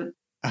answer.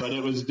 But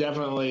it was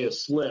definitely a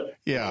slip.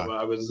 Yeah.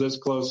 I was this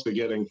close to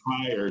getting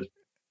fired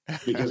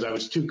because I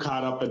was too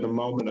caught up in the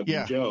moment of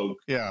the joke.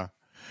 Yeah.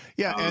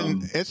 Yeah.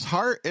 And it's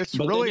hard. It's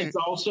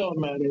also a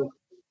matter of.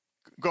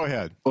 Go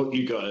ahead. Oh,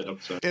 you go ahead. I'm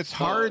sorry. It's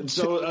hard.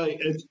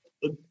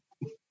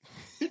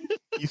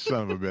 You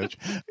son of a bitch.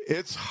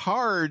 It's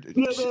hard.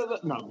 No,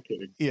 I'm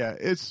kidding. Yeah.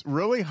 It's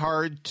really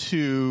hard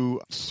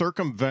to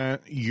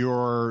circumvent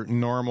your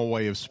normal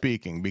way of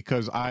speaking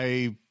because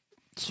I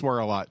swear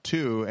a lot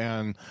too.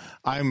 And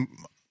I'm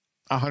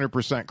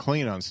 100%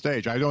 clean on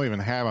stage. I don't even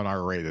have an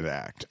R-rated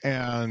act.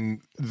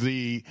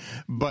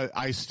 But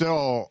I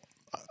still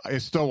I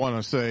still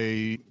want to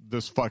say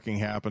this fucking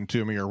happened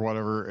to me or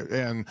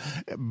whatever.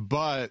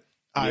 But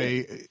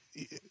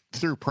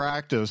through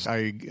practice,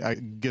 I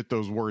get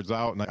those words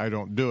out and I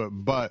don't do it.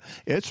 But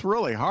it's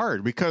really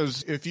hard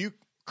because if you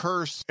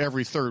curse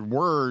every third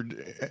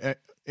word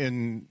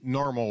in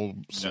normal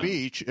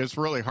speech, it's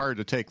really hard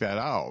to take that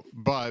out.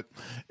 But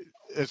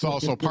it's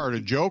also part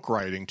of joke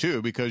writing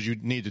too, because you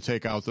need to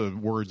take out the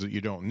words that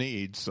you don't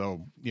need.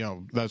 So,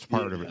 that's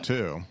part of it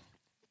too.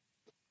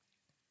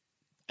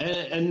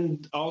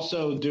 And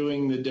also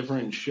doing the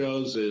different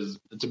shows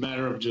it's a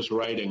matter of just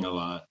writing a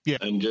lot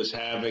and just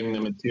having the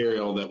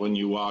material that when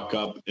you walk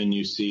up and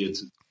you see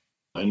it's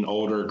an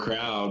older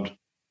crowd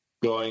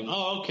going,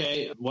 oh,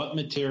 okay, what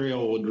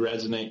material would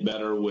resonate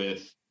better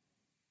with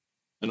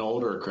an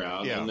older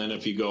crowd? Yeah. And then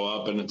if you go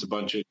up and it's a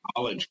bunch of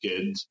college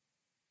kids,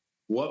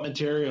 what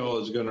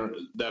material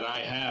that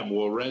I have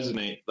will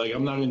resonate? Like,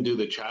 I'm not going to do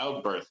the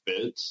childbirth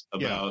bits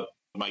about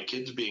my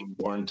kids being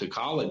born to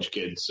college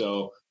kids.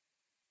 So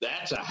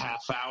that's a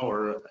half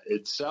hour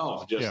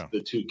itself, just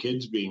the two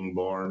kids being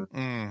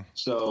born.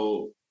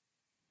 So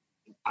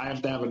I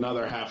have to have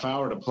another half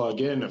hour to plug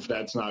in if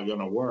that's not going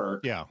to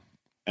work. Yeah.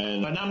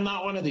 And I'm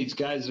not one of these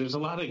guys. There's a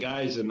lot of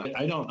guys, and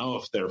I don't know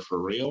if they're for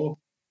real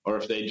or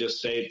if they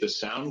just say it to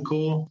sound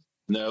cool.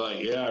 And they're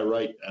like, yeah, I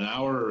write an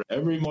hour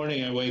every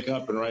morning. I wake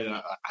up and write an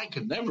hour. I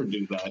could never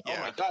do that. Yeah.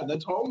 Oh, my God,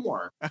 that's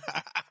homework.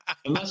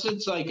 Unless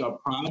it's like a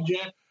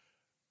project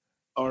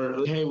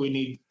or, hey, we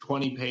need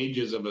 20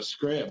 pages of a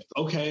script.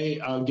 Okay,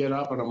 I'll get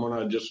up and I'm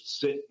going to just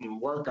sit and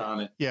work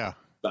on it. Yeah.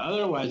 But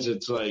otherwise,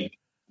 it's like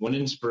when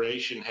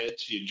inspiration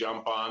hits, you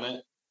jump on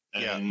it.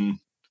 And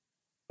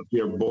if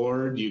you're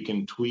bored, you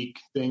can tweak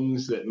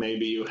things that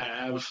maybe you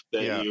have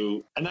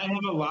and I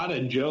have a lot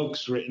of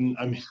jokes written.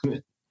 I mean,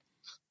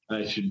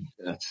 I should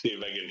see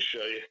if I can show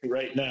you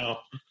right now.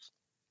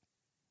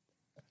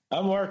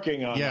 I'm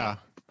working on it.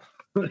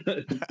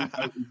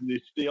 You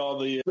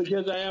see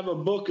because I have a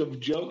book of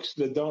jokes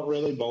that don't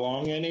really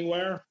belong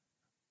anywhere.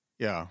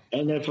 Yeah.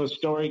 And if a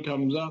story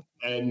comes up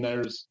and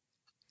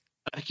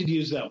I could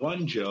use that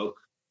one joke.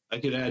 I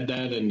could add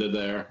that into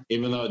there,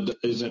 even though it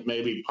isn't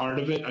maybe part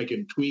of it. I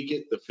could tweak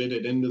it to fit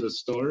it into the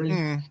story.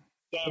 I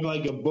have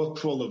like a book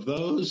full of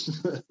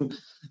those,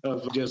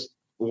 of just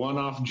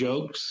one-off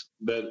jokes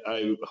that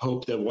I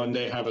hope that one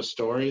day have a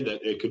story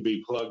that it could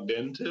be plugged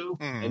into.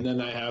 And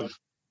then I have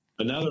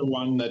another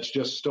one that's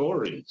just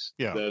stories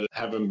that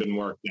haven't been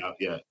worked out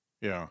yet.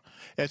 Yeah.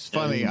 It's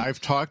funny. I've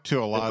talked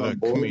to a lot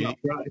of comedians.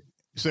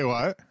 Say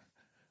what?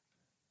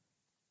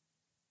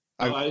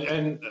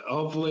 And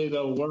hopefully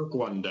they'll work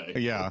one day.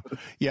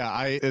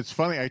 It's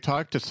funny. I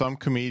talked to some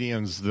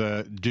comedians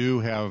that do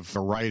have a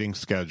writing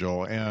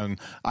schedule, and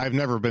I've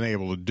never been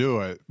able to do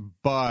it.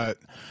 But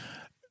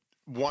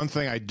one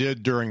thing I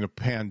did during the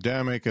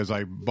pandemic is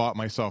I bought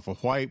myself a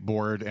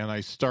whiteboard and I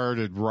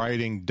started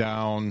writing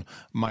down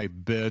my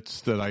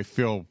bits that I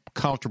feel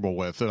comfortable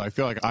with, that I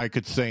feel like I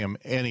could say them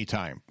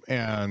anytime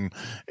and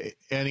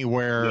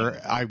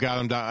anywhere. I've got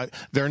them down.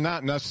 They're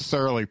not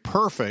necessarily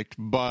perfect,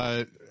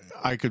 but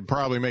I could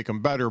probably make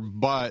them better,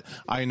 but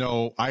I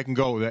know I can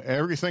go with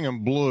everything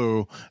in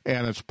blue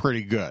and it's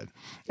pretty good.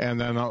 And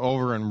then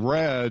over in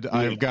red,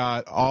 I've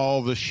got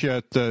all the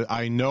shit that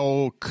I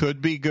know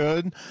could be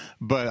good,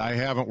 but I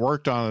haven't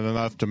worked on it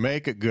enough to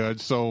make it good.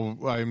 So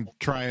I'm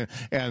trying,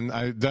 and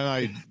then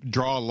I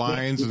draw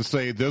lines and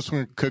say this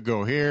one could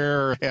go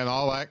here and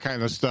all that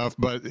kind of stuff.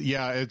 But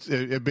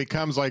it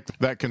becomes like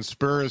that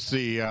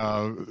conspiracy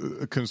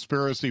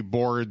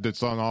board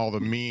that's on all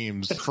the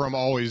memes from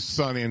Always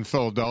Sunny in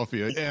Philadelphia.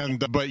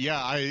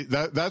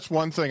 That's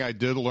one thing I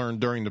did learn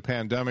during the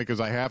pandemic is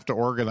I have to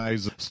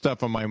organize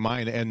stuff in my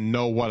mind and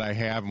know what I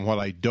have and what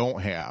I don't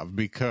have,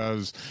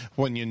 because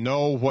when you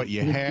know what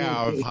you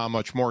have, how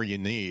much more you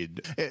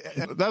need.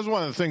 That's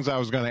one of the things I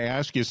was going to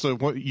ask you.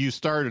 So you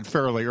started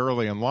fairly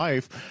early in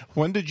life.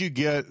 When did you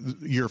get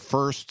your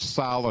first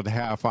solid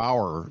half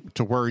hour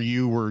to where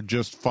you were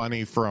just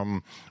funny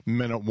from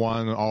minute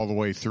one all the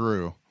way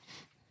through?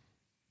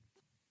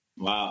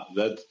 Wow,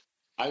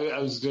 I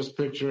was just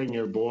picturing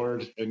your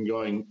board and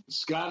going,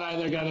 Scott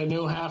either got a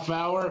new half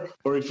hour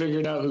or he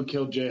figured out who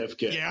killed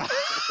JFK. Yeah.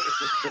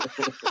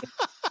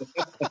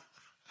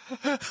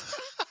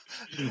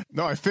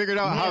 No, I figured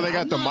out how they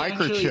got the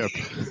microchip.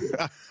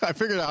 I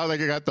figured out how they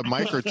got the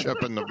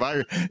microchip in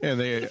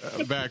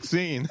the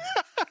vaccine.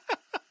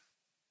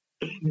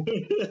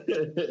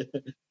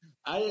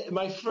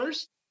 My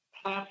first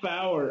half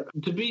hour,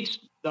 to be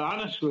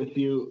honest with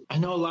you, I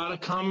know a lot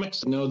of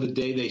comics know the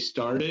day they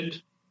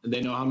started. They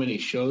know how many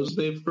shows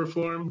they've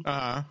performed.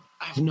 I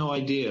have no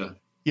idea.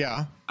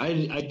 Yeah.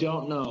 I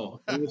don't know.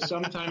 It was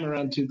sometime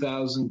around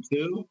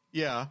 2002.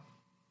 Yeah.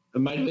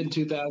 It might have been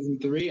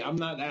 2003. I'm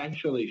not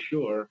actually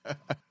sure.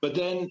 But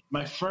then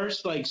my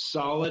first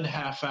solid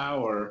half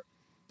hour,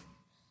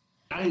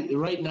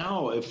 right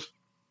now,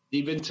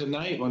 even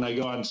tonight when I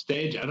go on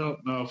stage, I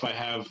don't know if I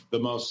have the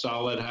most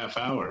solid half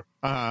hour.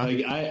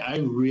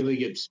 I really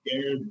get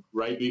scared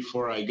right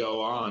before I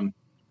go on.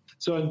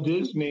 So at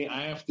Disney,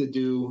 I have to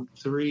do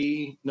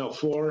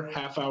 4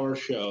 half-hour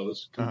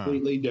shows,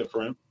 completely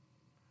different,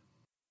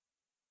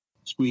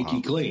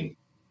 squeaky clean.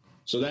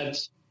 So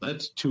that's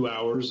 2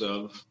 hours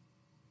of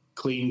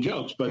clean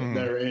jokes, but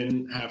they're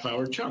in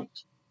half-hour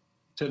chunks.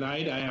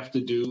 Tonight, I have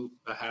to do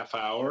a half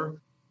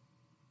hour,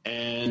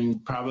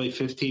 and probably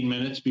 15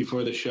 minutes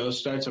before the show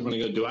starts, I'm going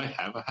to go, do I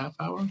have a half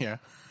hour? Yeah.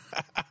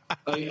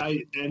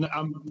 And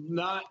I'm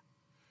not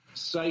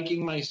psyching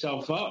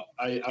myself up.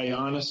 I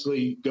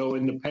honestly go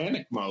into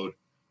panic mode.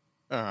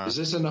 Is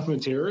this enough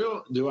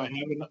material? Do I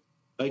have enough?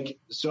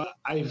 So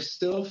I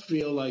still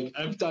feel like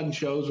I've done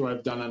shows where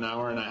I've done an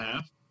hour and a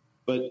half,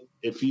 but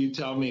if you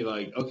tell me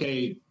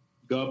okay,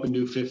 go up and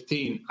do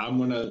 15, I'm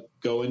going to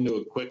go into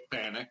a quick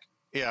panic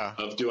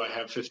of, do I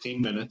have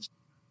 15 minutes?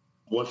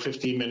 What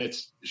 15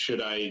 minutes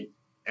should I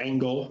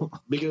angle?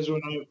 Because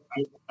when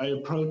I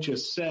approach a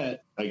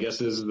set, I guess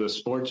this is the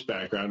sports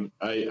background,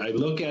 I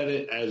look at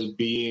it as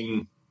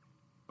being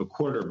a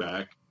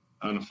quarterback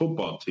on a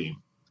football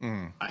team.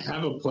 I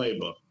have a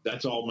playbook.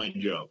 That's all my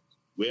jokes.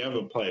 We have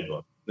a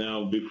playbook.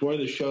 Now, before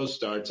the show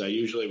starts, I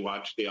usually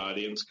watch the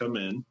audience come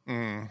in.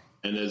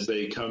 And as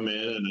they come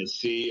in and I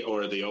see,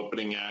 or the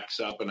opening act's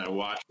up and I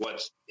watch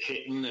what's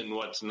hitting and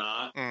what's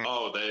not.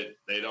 Oh,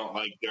 they don't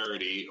like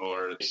dirty,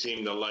 or they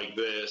seem to like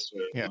this,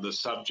 or the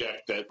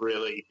subject that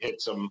really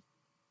hits them.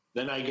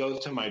 Then I go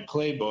to my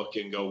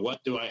playbook and go,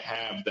 what do I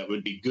have that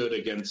would be good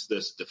against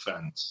this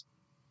defense?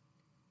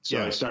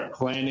 So I start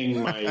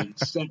planning my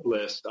set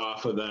list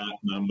off of that.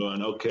 And I'm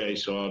going, okay,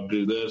 so I'll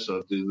do this.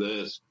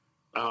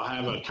 I'll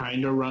have a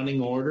kind of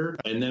running order.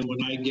 And then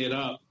when I get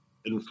up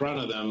in front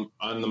of them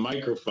on the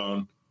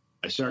microphone,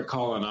 I start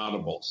calling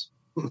audibles.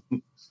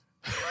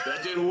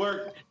 That didn't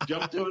work.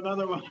 Jump to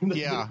another one.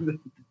 Yeah.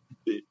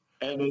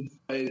 And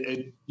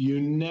you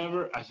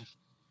never.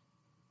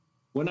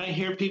 When I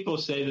hear people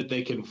say that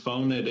they can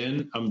phone it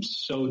in, I'm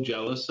so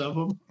jealous of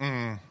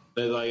them.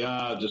 They're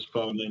like, just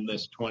phone in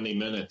this 20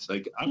 minutes.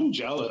 I'm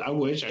jealous. I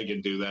wish I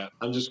could do that.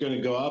 I'm just going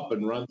to go up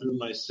and run through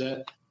my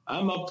set.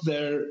 I'm up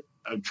there.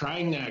 I'm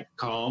trying to act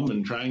calm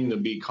and trying to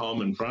be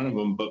calm in front of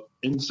them, but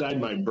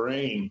inside my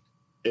brain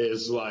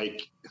is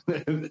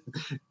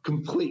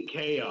complete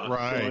chaos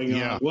going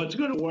on. What's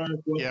going to work?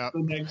 What's the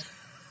next?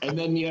 And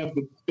then you have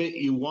the bit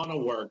you want to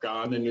work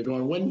on, and you're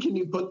going, when can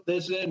you put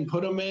this in?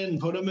 Put them in.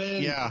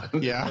 Yeah.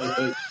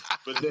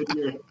 But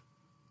then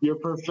your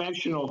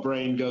professional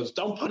brain goes,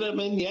 don't put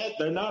them in yet.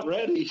 They're not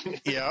ready.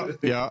 Yeah.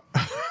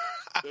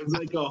 There's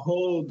a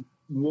whole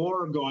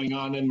war going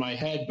on in my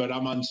head, but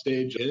I'm on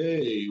stage.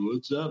 Hey,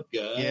 what's up,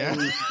 guys? Yeah.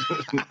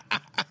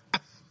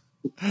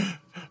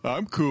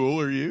 I'm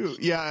cool. Are you?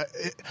 Yeah.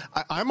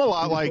 I'm a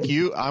lot like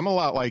you. I'm a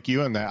lot like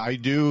you in that I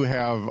do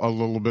have a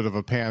little bit of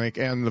a panic.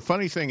 And the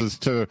funny thing is,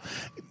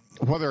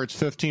 whether it's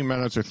 15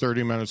 minutes or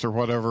 30 minutes or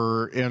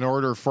whatever, in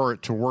order for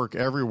it to work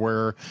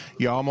everywhere,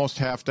 you almost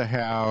have to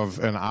have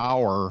an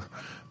hour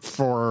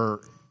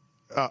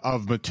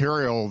of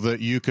material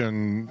that you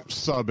can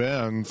sub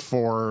in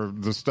for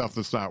the stuff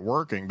that's not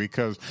working,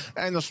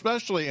 and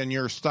especially in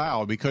your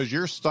style, because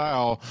your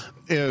style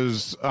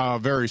is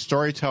very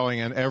storytelling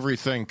and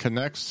everything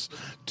connects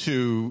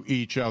to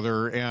each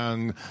other.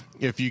 And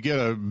if you get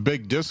a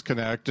big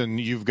disconnect and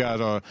you've got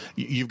a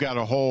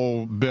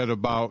whole bit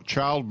about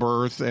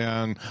childbirth,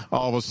 and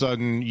all of a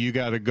sudden you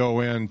got to go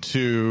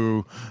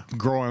into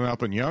growing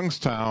up in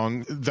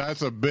Youngstown,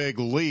 that's a big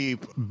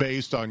leap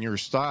based on your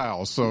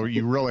style. So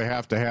you really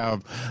have to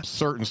have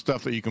certain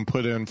stuff that you can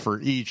put in for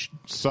each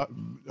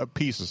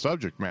piece of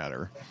subject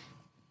matter.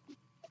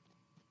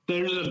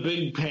 There's a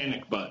big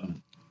panic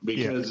button,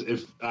 because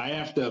if I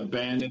have to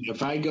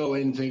if I go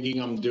in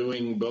thinking I'm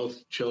doing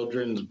both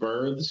children's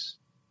births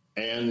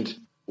and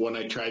when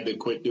I tried to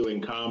quit doing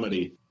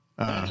comedy,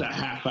 that's a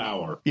half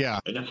hour. Yeah.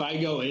 And if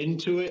I go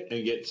into it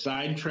and get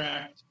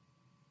sidetracked,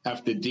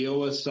 have to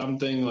deal with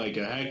something like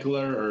a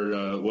heckler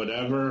or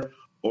whatever,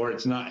 or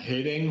it's not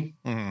hitting,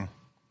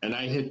 and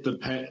I hit the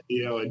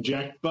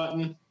eject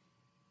button,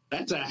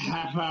 that's a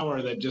half hour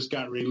that just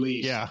got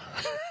released. Yeah.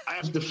 I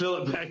have to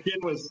fill it back in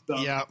with stuff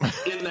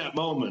in that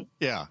moment.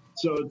 Yeah.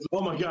 So it's,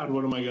 oh my God,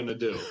 what am I going to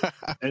do?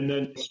 And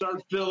then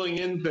start filling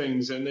in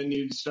things, and then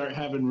you start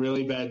having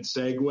really bad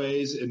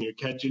segues, and you're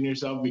catching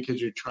yourself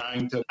because you're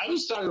trying to. I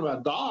was talking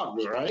about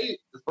dogs, right?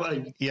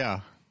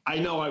 I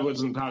know I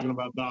wasn't talking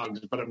about dogs,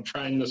 but I'm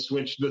trying to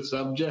switch the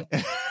subject.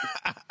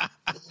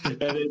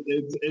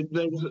 And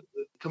there's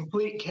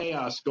complete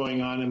chaos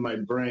going on in my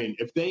brain.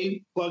 If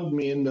they plugged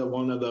me into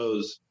one of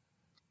those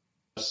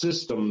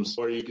systems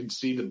where you can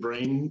see the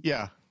brain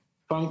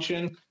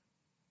function,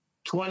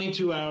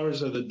 22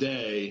 hours of the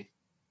day,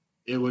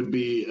 it would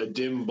be a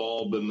dim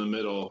bulb in the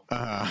middle.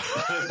 And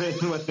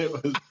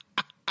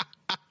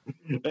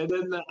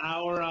then the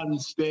hour on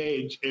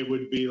stage, it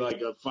would be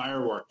like a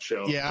fireworks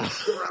show. Yeah.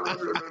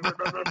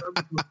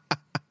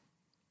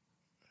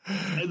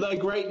 And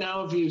like right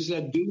now, if you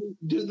said, do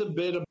the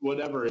bit of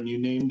whatever, and you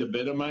named a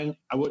bit of mine,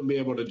 I wouldn't be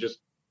able to just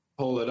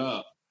pull it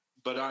up.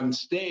 But on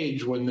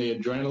stage, when the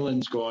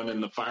adrenaline's going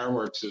and the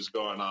fireworks is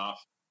going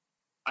off,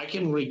 I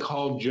can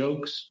recall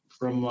jokes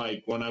from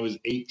like when I was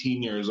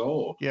 18 years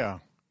old. Yeah.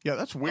 Yeah,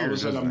 that's weird. All of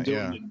a sudden I'm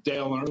doing a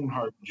Dale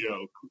Earnhardt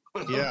joke.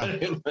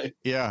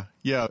 Yeah.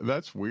 Yeah,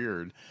 that's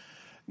weird.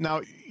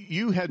 Now,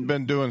 you had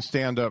been doing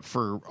stand-up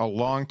for a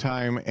long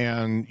time,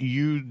 and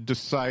you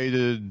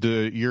decided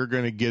you're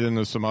going to get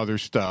into some other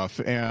stuff.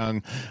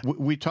 And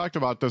we talked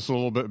about this a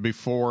little bit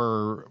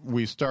before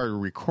we started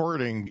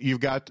recording.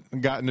 You've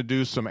gotten to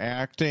do some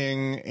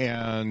acting,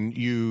 and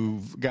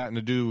you've gotten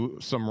to do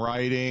some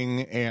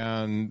writing,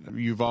 and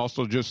you've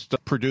also just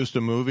produced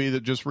a movie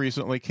that just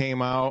recently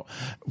came out.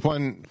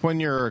 When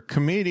you're a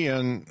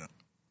comedian,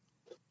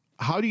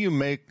 how do you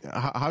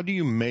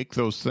make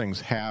those things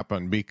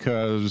happen?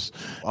 Because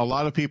a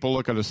lot of people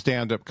look at a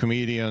stand-up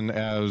comedian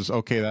as,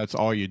 okay, that's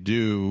all you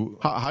do.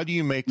 How do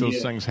you make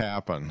those things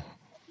happen?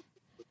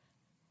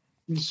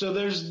 So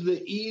there's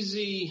the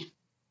easy,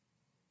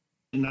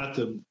 not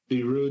to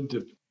be rude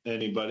to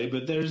anybody,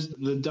 but there's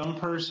the dumb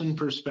person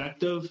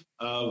perspective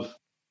of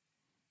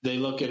they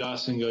look at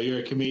us and go, you're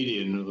a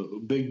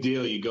comedian, big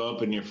deal. You go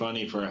up and you're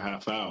funny for a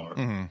half hour.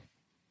 Mm-hmm.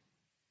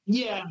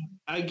 Yeah,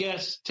 I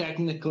guess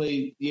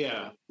technically,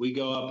 we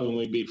go up and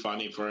we be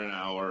funny for an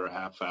hour, a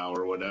half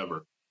hour,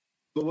 whatever.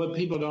 But what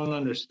people don't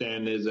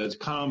understand is as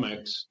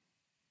comics,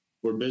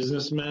 we're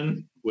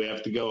businessmen. We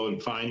have to go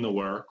and find the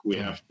work. We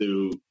have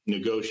to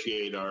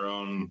negotiate our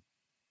own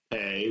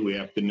pay. We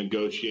have to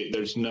negotiate.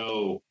 There's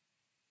no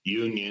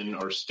union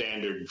or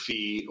standard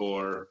fee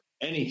or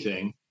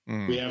anything.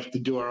 We have to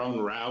do our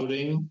own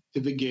routing to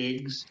the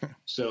gigs.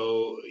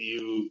 So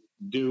you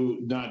do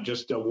not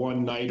just a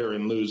one-nighter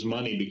and lose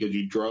money because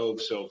you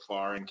drove so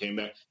far and came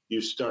back.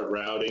 You start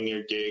routing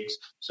your gigs.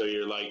 So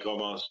you're like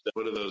almost,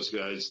 what are those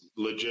guys?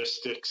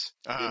 Logistics.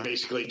 You're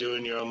basically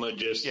doing your own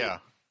logistics. Yeah.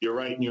 You're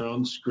writing your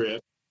own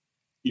script.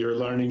 You're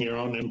learning your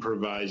own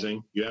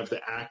improvising. You have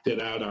to act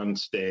it out on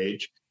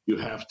stage. You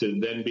have to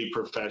then be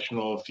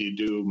professional. If you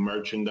do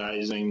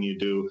merchandising,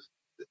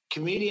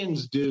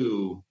 comedians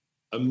do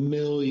a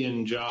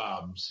million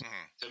jobs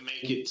to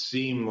make it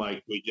seem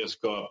like we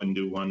just go up and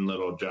do one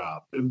little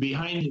job.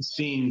 Behind the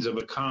scenes of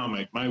a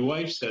comic, my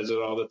wife says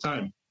it all the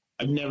time.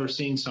 I've never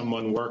seen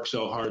someone work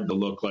so hard to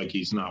look like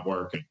he's not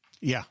working.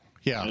 Yeah.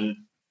 Yeah. And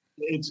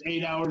it's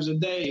 8 hours a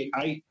day.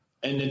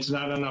 And it's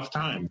not enough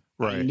time.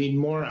 Right. I need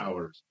more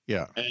hours.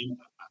 Yeah. And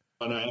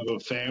when I have a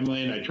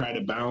family and I try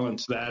to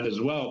balance that as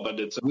well, but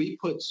we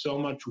put so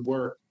much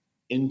work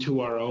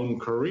into our own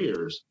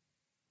careers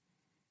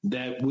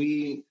that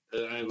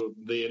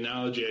the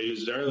analogy I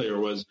used earlier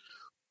was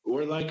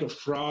we're like a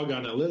frog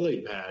on a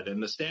lily pad,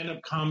 and the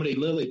stand-up comedy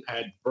lily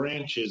pad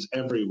branches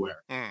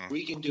everywhere.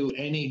 We can do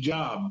any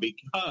job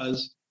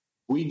because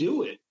we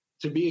do it.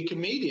 To be a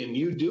comedian,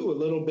 you do a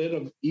little bit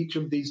of each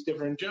of these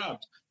different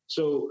jobs.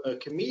 So a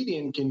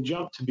comedian can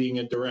jump to being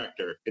a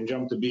director, can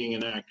jump to being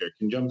an actor,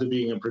 can jump to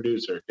being a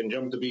producer, can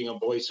jump to being a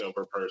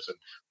voiceover person.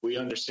 We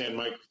understand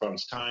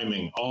microphones,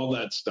 timing, all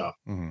that stuff.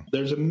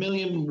 There's a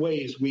million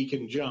ways we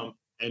can jump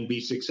and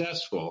be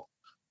successful,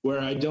 where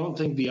I don't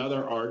think the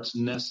other arts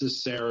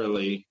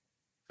necessarily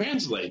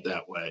translate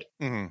that way.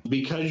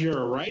 Because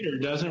you're a writer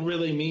doesn't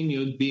really mean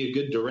you'd be a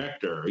good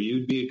director or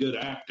you'd be a good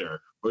actor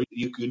or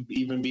you could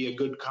even be a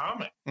good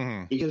comic.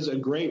 Because a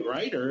great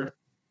writer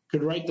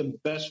could write the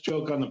best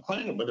joke on the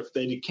planet, but if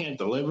they can't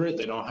deliver it,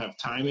 they don't have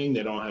timing,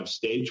 they don't have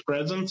stage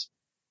presence,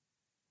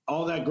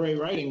 all that great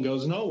writing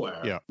goes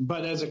nowhere. Yeah.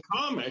 But as a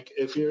comic,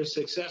 if you're a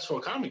successful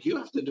comic, you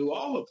have to do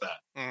all of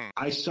that.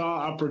 I saw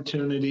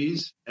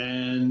opportunities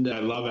and I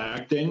love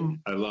acting.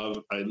 I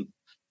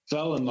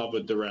fell in love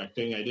with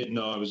directing. I didn't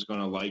know I was going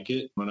to like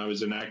it. When I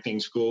was in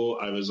acting school,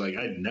 I was like,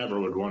 I never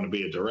would want to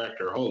be a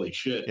director. Holy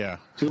shit. Yeah.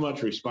 Too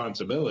much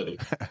responsibility.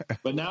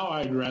 But now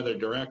I'd rather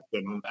direct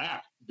than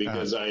act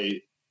because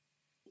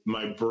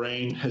my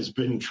brain has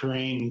been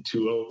trained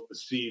to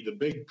see the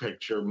big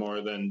picture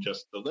more than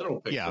just the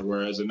little picture. Yeah.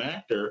 Whereas an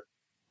actor,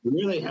 you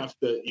really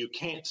you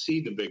can't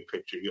see the big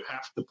picture. You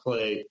have to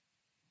play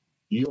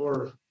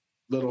your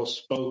little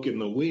spoke in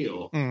the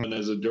wheel. And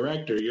as a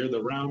director, you're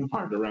the round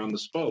part around the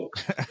spoke.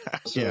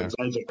 So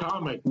as a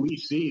comic, we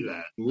see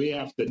that. We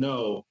have to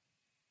know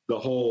the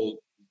whole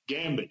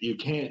gambit. You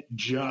can't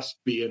just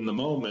be in the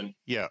moment.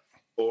 Yeah.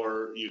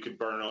 Or you could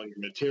burn all your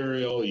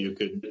material. You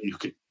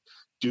could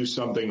do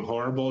something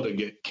horrible to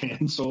get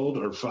canceled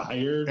or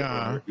fired.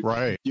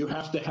 Right. You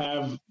have to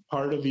have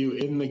part of you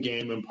in the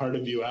game and part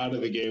of you out of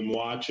the game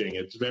watching.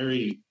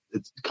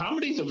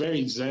 Comedy's a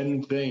very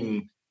zen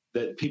thing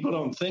that people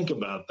don't think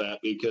about that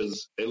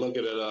because they look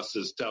at us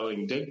as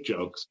telling dick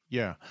jokes.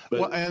 Yeah.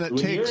 But and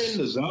you're in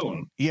the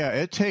zone. Yeah,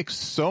 it takes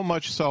so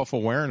much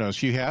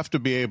self-awareness. You have to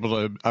be able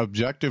to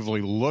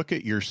objectively look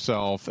at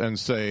yourself and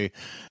say,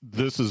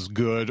 this is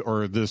good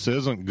or this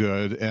isn't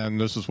good, and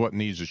this is what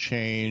needs to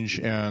change.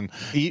 And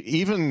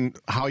even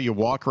how you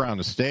walk around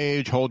the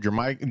stage, hold your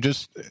mic,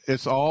 that's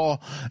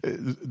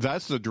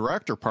the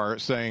director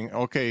part saying,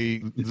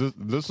 okay,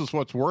 this is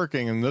what's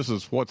working and this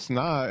is what's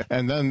not.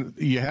 And then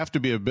you have to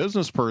be a bit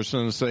business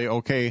person and say,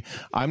 okay,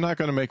 I'm not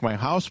going to make my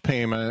house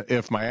payment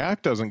if my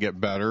act doesn't get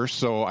better,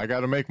 so I got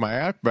to make my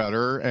act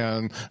better,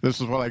 and this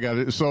is what I got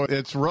to. So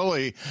it's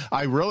really,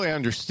 I really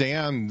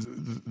understand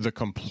the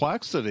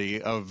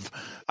complexity of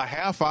a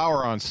half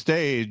hour on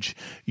stage.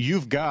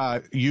 You've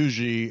got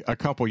usually a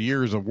couple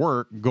years of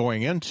work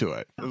going into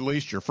it, at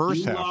least your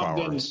first half hour.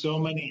 You log in so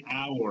many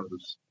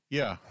hours.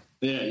 Yeah.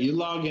 Yeah, you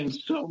log in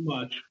so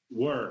much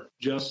work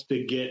just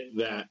to get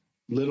that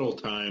little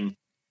time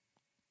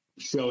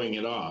showing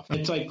it off.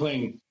 It's like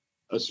playing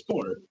a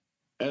sport.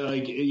 And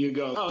like you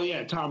go, oh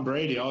yeah, Tom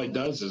Brady, all he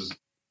does is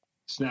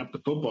snap the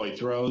football, he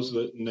throws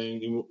it, and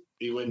then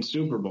he wins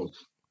Super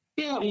Bowls.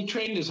 Yeah, he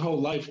trained his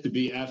whole life to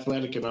be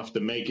athletic enough to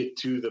make it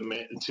to the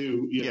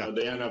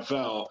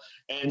NFL,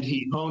 and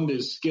he honed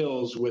his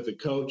skills with a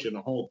coach and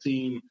a whole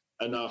team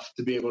enough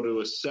to be able to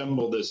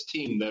assemble this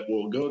team that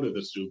will go to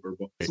the Super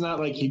Bowl. It's not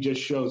like he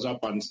just shows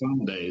up on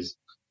Sundays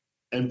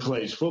and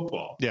plays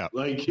football. Yeah.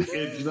 Like,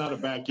 it's not a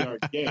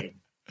backyard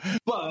game.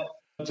 But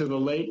to the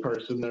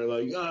layperson, they're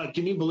like,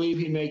 can you believe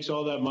he makes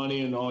all that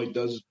money and all he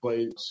does is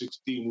play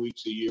 16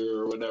 weeks a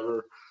year or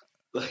whatever?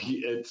 Like,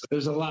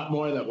 there's a lot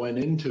more that went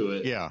into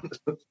it. Yeah.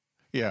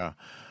 Yeah.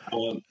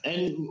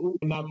 And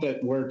not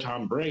that we're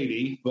Tom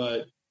Brady,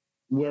 but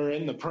we're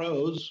in the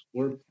pros.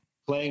 We're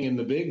playing in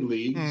the big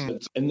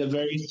leagues. In the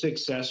very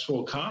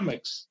successful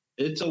comics,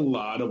 it's a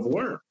lot of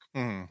work.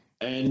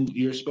 And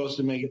you're supposed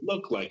to make it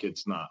look like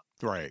it's not.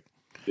 Right.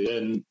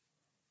 And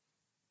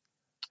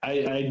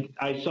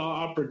I saw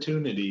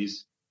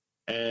opportunities,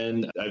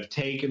 and I've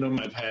taken them.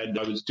 I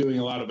was doing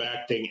a lot of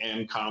acting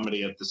and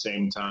comedy at the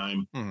same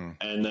time.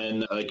 And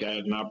then I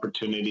had an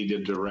opportunity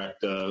to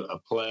direct a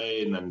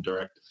play and then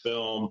direct a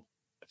film.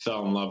 I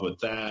fell in love with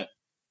that.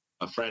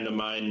 A friend of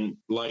mine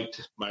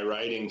liked my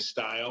writing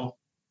style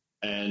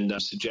and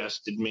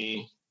suggested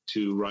me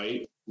to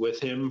write with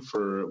him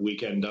for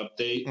Weekend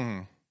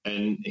Update.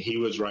 And he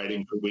was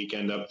writing for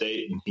Weekend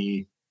Update, and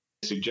he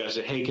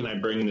suggested, hey, can I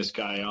bring this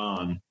guy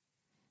on?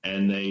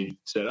 And they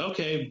said,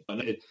 okay.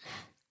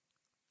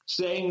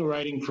 Saying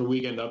writing for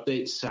Weekend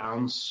Update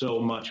sounds so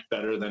much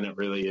better than it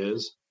really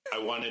is. I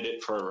wanted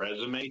it for a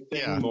resume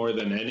thing more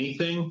than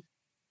anything,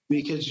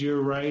 because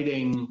you're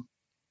writing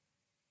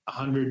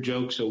 100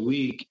 jokes a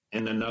week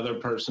in another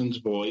person's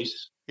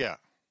voice. Yeah.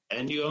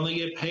 And you only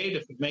get paid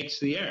if it makes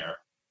the air.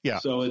 Yeah.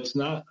 So it's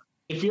not,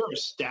 if you're a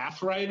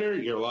staff writer,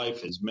 your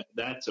life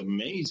that's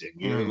amazing.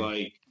 You're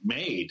like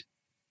made.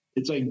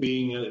 It's like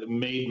being a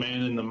made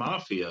man in the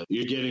mafia.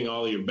 You're getting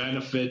all your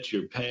benefits,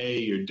 your pay,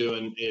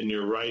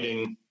 you're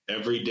writing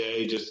every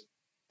day. Just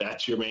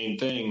that's your main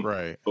thing.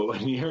 Right. But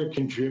when you're a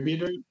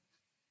contributor,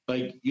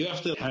 like you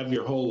have to have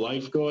your whole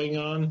life going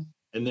on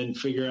and then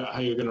figure out how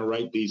you're going to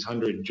write these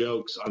 100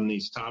 jokes on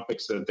these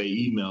topics that they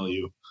email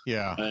you.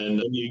 Yeah. And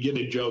when you get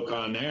a joke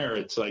on air,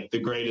 it's like the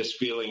greatest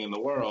feeling in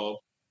the world.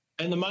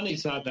 And the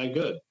money's not that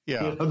good.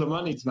 Yeah. The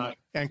money's not.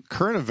 And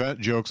current event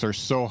jokes are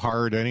so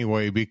hard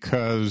anyway,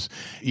 because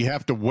you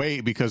have to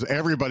wait, because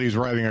everybody's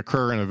writing a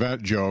current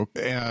event joke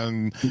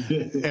and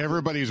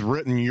everybody's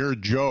written your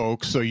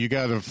joke. So you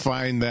got to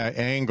find that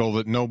angle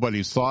that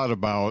nobody's thought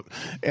about,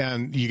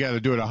 and you got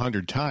to do it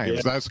 100 times.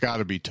 Yeah. That's got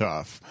to be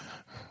tough.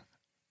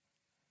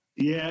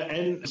 Yeah.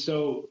 And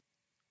so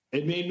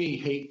it made me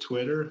hate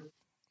Twitter.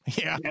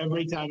 Yeah.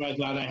 Every time I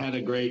thought I had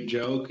a great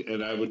joke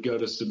and I would go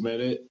to submit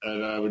it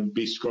and I would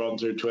be scrolling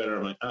through Twitter,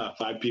 I'm like,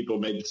 5 people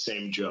made the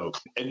same joke.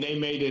 And they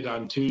made it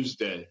on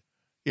Tuesday.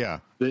 Yeah.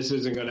 This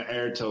isn't going to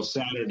air till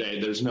Saturday.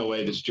 There's no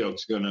way this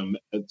joke's going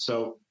to.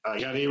 So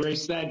I got to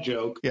erase that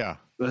joke. Yeah.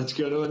 Let's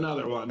go to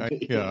another one.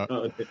 Yeah.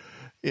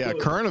 Yeah. So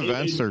current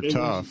events are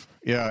tough.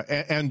 Yeah.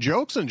 And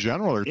jokes in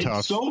general are tough.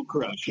 It's soul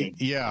crushing.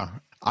 Yeah.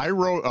 I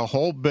wrote a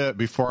whole bit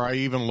before I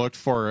even looked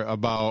for it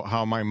about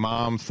how my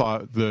mom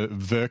thought that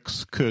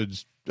Vicks could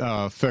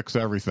fix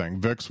everything.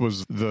 Vicks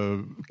was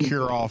the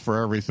cure-all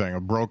for everything, a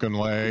broken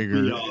leg.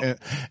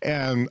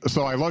 And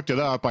so I looked it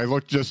up. I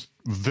looked just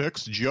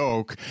Vicks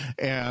joke,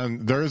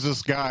 and there's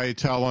this guy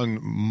telling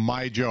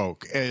my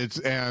joke. It's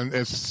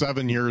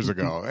 7 years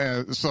ago.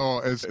 And so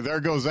there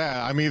goes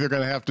that. I'm either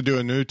going to have to do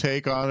a new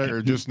take on it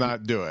or just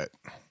not do it.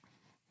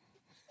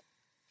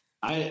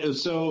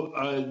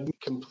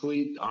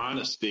 Complete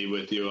honesty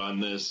with you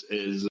on this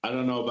is, I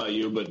don't know about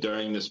you, but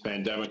during this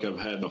pandemic, I've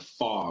had a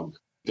fog.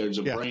 There's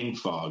a brain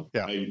fog.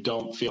 Yeah. I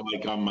don't feel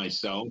like I'm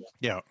myself.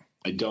 Yeah.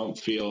 I don't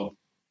feel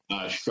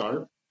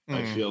sharp.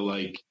 I feel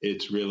like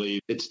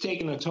it's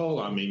taken a toll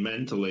on me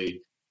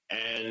mentally.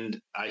 And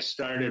I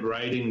started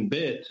writing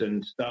bits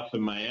and stuff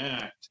in my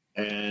act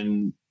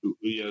and,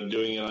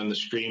 doing it on the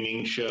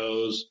streaming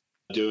shows,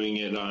 doing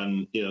it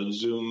on,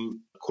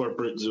 Zoom,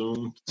 corporate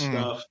Zoom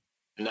stuff.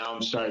 And now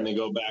I'm starting to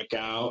go back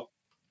out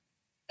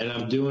and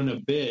I'm doing a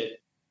bit.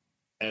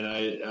 And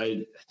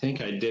I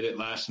think I did it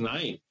last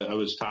night. I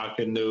was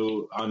talking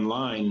to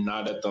online,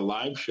 not at the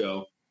live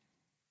show.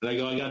 And I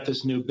go, I got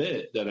this new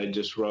bit that I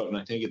just wrote and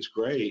I think it's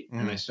great.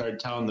 And I started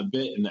telling the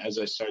bit. And as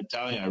I started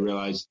telling, I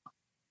realized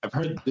I've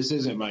heard this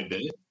isn't my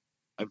bit.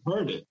 I've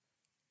heard it.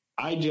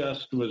 I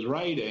just was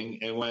writing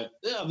and went,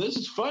 yeah, this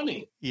is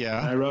funny. Yeah.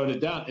 And I wrote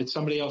it down. It's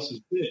somebody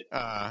else's bit.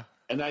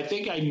 And I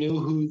think I knew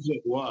whose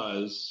it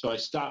was. So I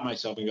stopped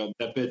myself and go,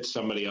 that bit's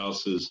somebody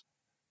else's.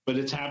 But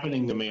it's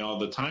happening to me all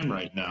the time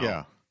right now.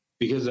 Yeah.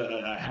 Because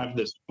I have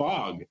this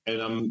fog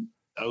and I'm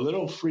a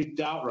little freaked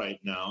out right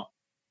now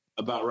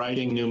about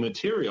writing new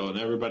material. And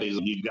everybody's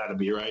like, you got to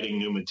be writing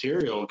new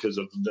material because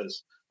of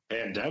this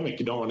pandemic.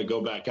 You don't want to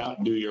go back out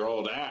and do your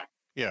old act.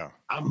 Yeah.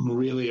 I'm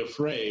really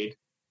afraid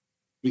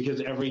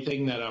because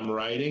everything that I'm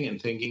writing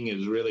and thinking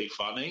is really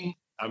funny,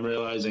 I'm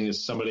realizing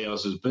is somebody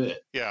else's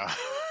bit. Yeah.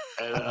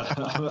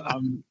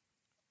 And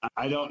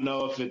I don't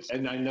know if it's,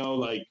 and I know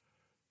like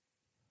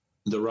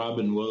the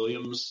Robin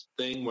Williams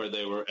thing where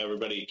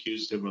everybody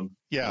accused him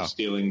of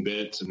stealing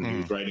bits and he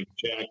was writing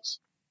checks,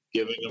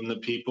 giving them to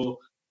people.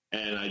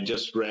 And I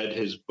just read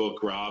his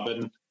book,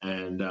 Robin,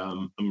 and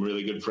I'm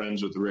really good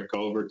friends with Rick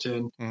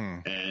Overton.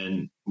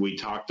 And we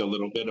talked a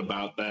little bit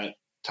about that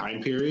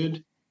time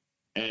period.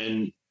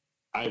 And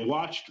I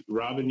watched,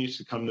 Robin used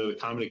to come to the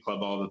comedy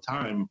club all the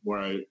time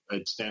where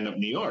I'd stand up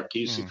New York. He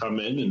used to come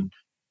in and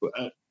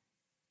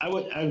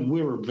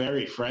we were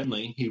very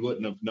friendly. He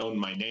wouldn't have known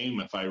my name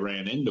if I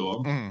ran into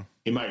him.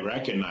 He might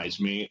recognize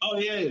me. Oh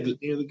yeah,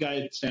 the guy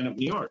at Stand Up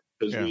New York.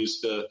 Because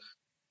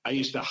I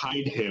used to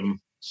hide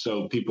him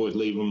so people would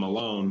leave him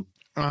alone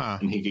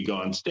and he could go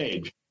on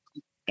stage.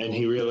 And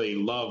he really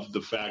loved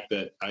the fact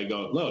that I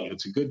go, look,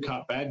 it's a good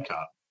cop, bad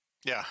cop.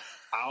 Yeah.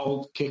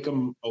 I'll kick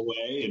him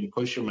away and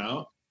push him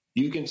out.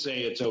 You can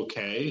say it's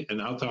okay,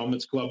 and I'll tell him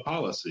it's club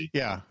policy.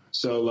 Yeah.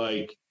 So,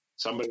 like,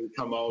 somebody would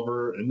come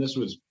over, and this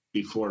was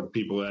before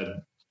people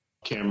had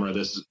camera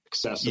this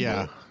accessible.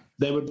 Yeah.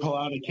 They would pull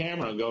out a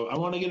camera and go, I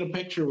want to get a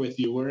picture with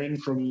you. We're in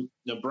from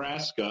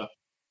Nebraska.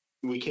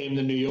 We came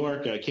to New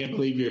York. I can't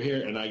believe you're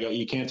here. And I go,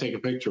 you can't take a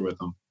picture with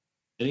them.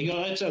 And he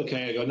goes, it's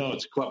okay. I go, no,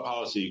 it's club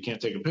policy. You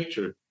can't take a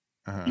picture.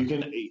 You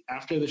can,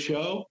 after the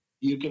show,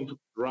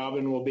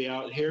 Robin will be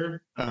out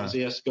here. Unless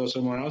he has to go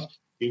somewhere else.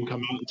 You can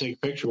come out and take a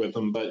picture with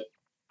him, but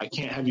I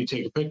can't have you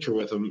take a picture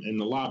with him in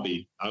the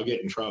lobby. I'll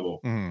get in trouble.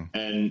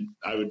 And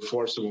I would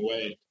force him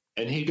away.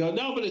 And he'd go,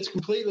 no, but it's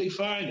completely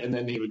fine. And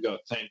then he would go,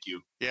 thank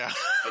you. Yeah.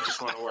 I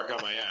just want to work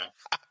on my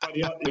act. But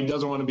he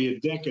doesn't want to be a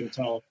dick and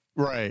tell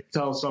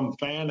some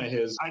fan of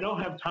his, I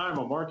don't have time.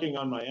 I'm working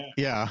on my act.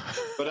 Yeah.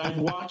 But I'd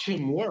watch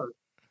him work.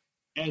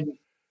 And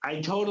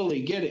I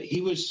totally get it. He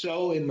was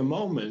so in the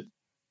moment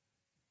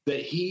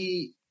that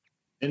he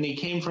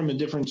came from a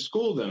different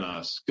school than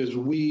us because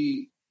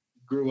we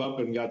grew up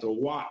and got to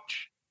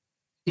watch.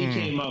 He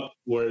came up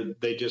where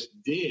they just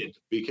did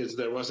because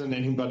there wasn't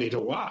anybody to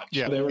watch.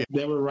 Yeah.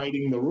 They were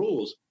writing the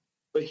rules.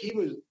 But he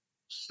was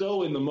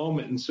so in the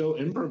moment and so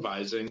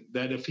improvising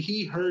that if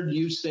he heard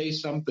you say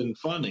something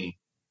funny,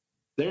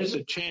 there's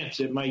a chance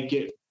it might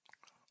get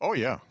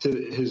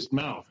to his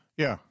mouth.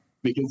 Yeah.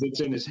 Because it's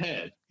in his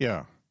head.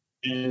 Yeah.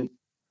 And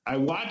I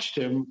watched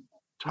him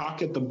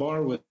talk at the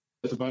bar with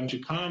a bunch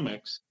of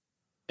comics,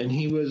 and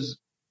he was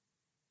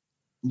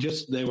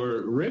they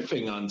were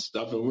riffing on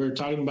stuff, and we were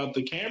talking about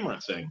the camera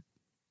thing,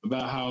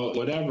 about how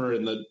whatever,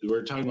 and we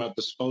were talking about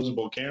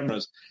disposable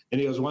cameras, and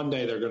he goes, one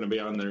day they're going to be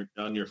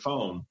on your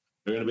phone.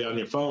 They're going to be on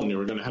your phone.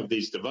 We're going to have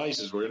these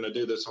devices. We're going to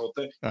do this whole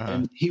thing.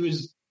 And he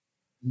was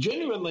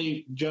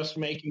genuinely just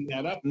making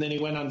that up, and then he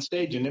went on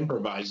stage and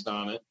improvised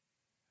on it,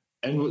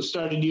 and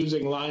started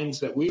using lines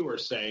that we were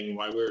saying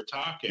while we were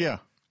talking. Yeah.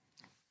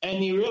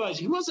 And you realize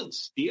he wasn't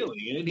stealing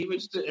it.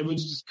 It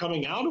was just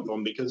coming out of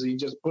him because he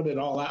just put it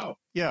all out.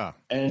 Yeah.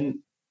 And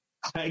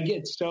I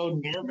get so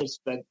nervous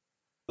that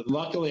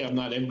luckily I'm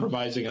not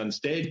improvising on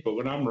stage, but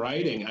when I'm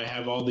writing, I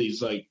have all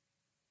these like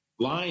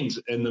lines.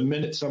 And the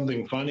minute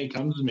something funny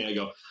comes to me, I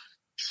go,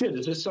 shit,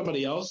 is this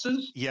somebody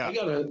else's? Yeah.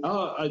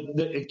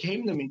 It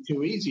came to me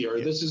too easy,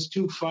 or this is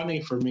too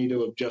funny for me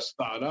to have just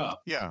thought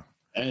up. Yeah.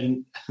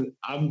 And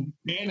I'm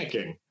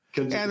panicking.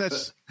 And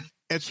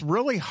it's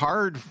really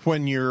hard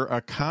when you're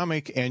a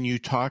comic and you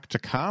talk to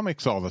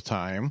comics all the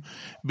time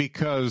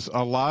because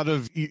a lot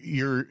of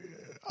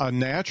a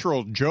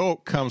natural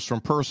joke comes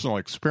from personal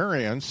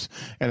experience.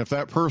 And if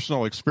that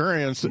personal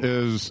experience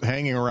is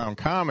hanging around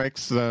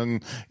comics, then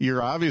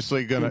you're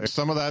obviously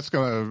some of that's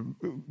going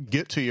to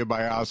get to you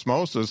by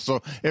osmosis.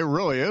 So it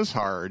really is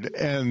hard.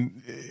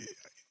 And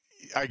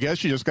I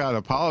guess you just got to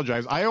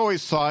apologize. I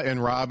always thought in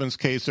Robin's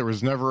case, there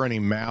was never any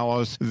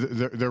malice.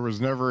 There was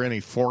never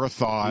any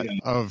forethought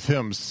of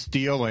him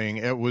stealing.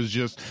 It was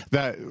just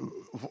that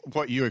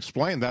what you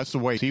explained, that's the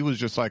way he was,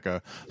 just like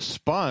a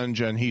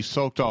sponge, and he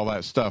soaked all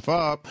that stuff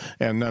up,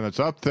 and then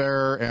it's up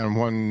there, and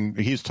when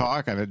he's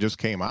talking, it just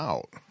came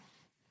out.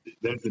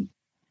 There's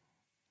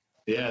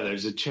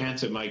a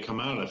chance it might come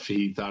out if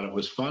he thought it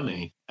was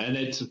funny. And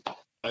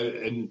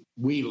and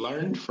we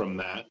learned from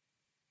that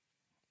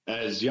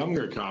as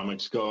younger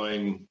comics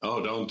going,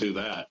 oh, don't do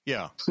that.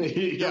 Yeah.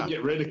 You'll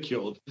get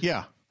ridiculed.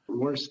 Yeah.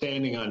 We're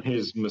standing on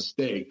his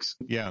mistakes.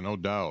 Yeah, no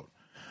doubt.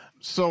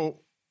 So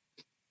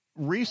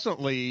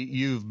recently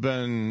you've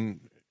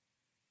been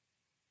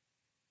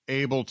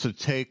able to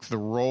take the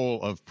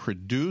role of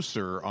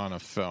producer on a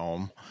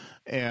film,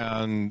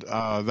 and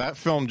that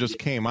film just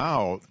came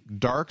out.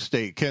 Dark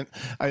State.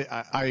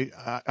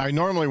 I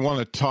normally want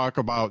to talk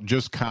about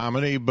just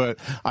comedy, but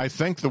I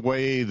think the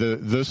way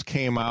this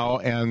came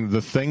out and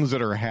the things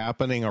that are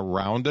happening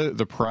around it,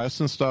 the press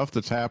and stuff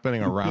that's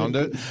happening around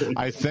it,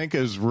 I think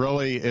is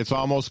really, it's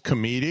almost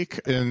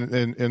comedic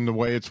in the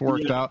way it's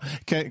worked out.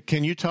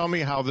 Can you tell me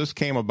how this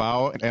came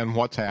about and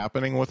what's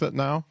happening with it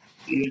now?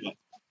 Yeah.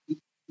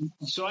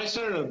 So I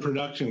started a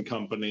production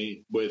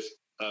company with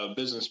a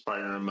business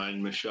partner of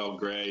mine, Michelle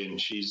Gray,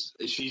 and she's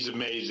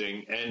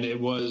amazing.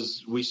 And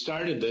we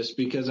started this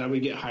because I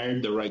would get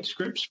hired to write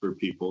scripts for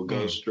people,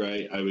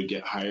 ghostwrite. I would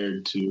get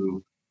hired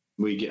to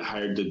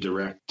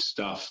direct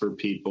stuff for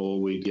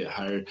people. We'd get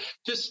hired,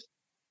 just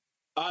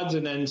odds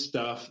and ends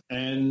stuff.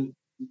 And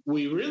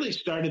we really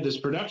started this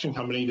production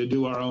company to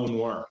do our own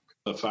work.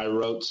 If I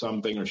wrote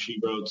something or she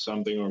wrote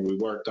something or we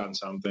worked on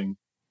something,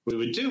 we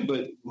would do,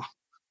 but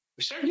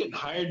we started getting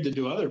hired to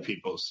do other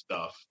people's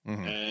stuff.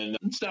 And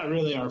it's not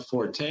really our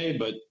forte,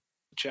 but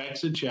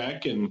check's a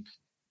check. And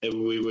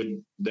we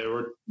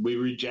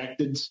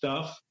rejected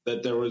stuff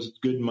that there was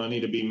good money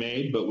to be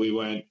made, but we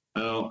went,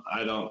 oh,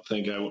 I don't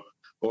think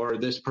or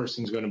this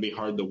person's going to be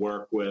hard to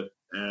work with.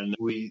 And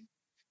we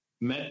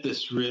met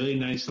this really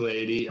nice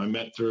lady I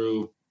met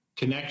through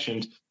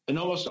connections. And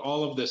almost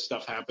all of this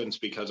stuff happens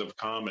because of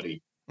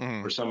comedy,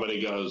 where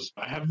somebody goes,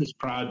 I have this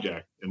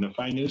project. And if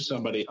I knew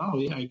somebody, oh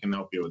yeah, I can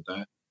help you with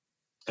that.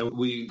 And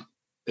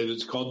it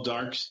was called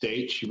Dark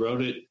State. She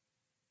wrote it,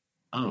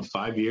 I don't know,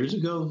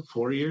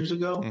 4 years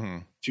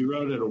ago. She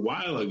wrote it a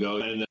while ago.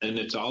 And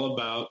it's all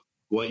about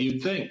what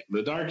you'd think,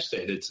 the Dark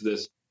State. It's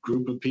this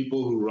group of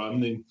people who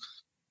run and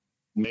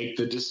make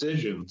the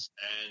decisions.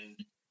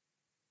 And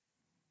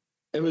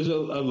it was a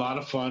lot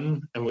of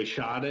fun, and we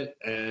shot it.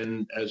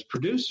 And as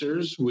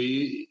producers,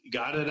 we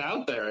got it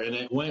out there, and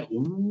it went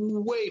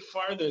way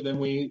farther than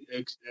we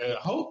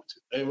hoped.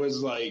 It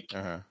was like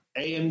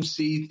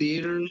AMC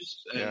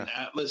theaters and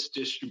Atlas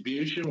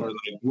distribution were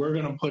like, we're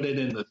going to put it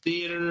in the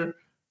theater.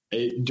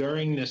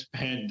 During this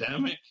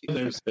pandemic,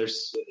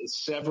 there's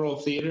several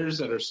theaters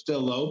that are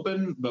still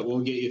open, but we'll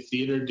get you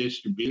theater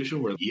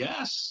distribution. We're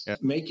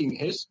making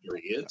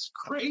history. It's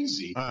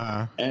crazy.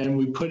 And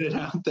we put it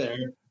out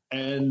there.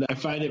 And I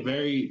find it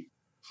very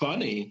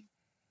funny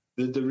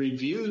that the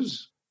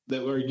reviews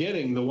that we're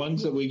getting, the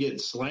ones that we get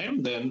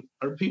slammed in,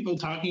 are people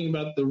talking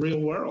about the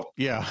real world.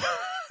 Yeah.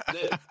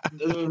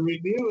 The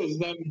review is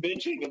them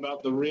bitching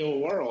about the real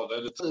world.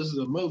 And this is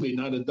a movie,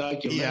 not a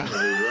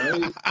documentary,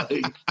 right?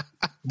 Like,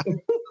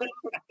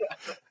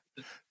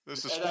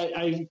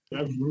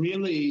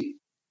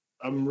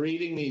 I'm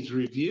reading these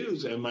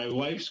reviews, and my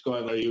wife's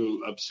going, are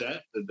you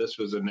upset that this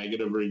was a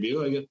negative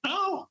review? I go,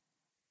 no.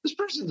 This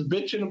person's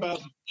bitching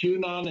about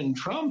QAnon and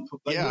Trump.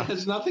 It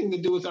has nothing to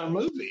do with our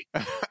movie.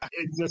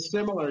 It's a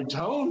similar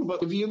tone,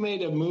 but if you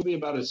made a movie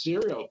about a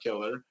serial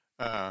killer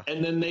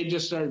and then they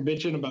just start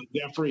bitching about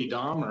Jeffrey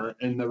Dahmer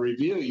in the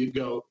review, you'd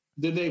go,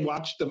 did they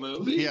watch the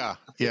movie? Yeah.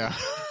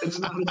 It's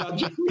not about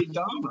Jeffrey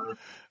Dahmer.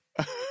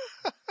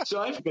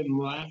 So I've been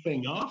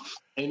laughing off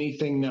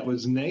anything that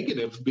was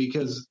negative,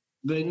 because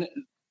then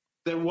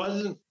there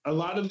wasn't a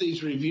lot of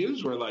these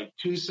reviews were like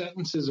 2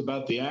 sentences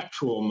about the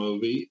actual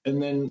movie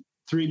and then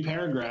 3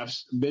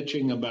 paragraphs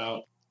bitching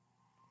about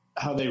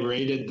how they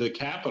raided the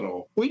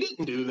Capitol. We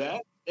didn't do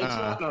that. It's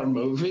not our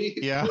movie.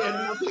 Yeah. We had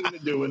nothing to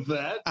do with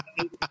that.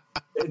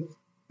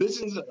 This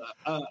is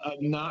a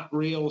not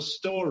real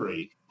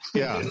story.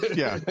 Yeah.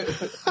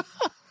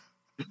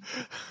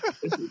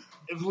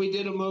 If we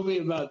did a movie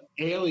about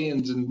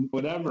aliens and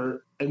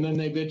whatever, and then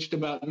they bitched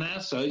about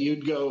NASA,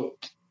 you'd go,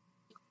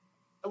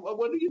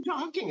 what are you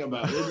talking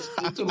about?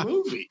 It's a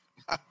movie.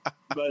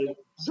 But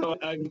so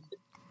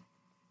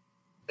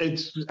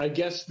I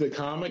guess the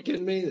comic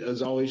in me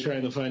is always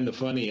trying to find the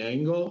funny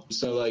angle.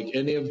 So like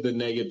any of the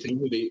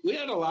negativity, we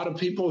had a lot of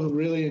people who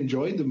really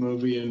enjoyed the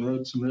movie and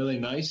wrote some really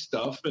nice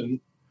stuff, and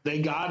they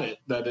got it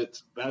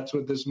that's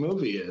what this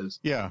movie is.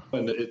 Yeah.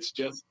 And it's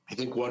just, I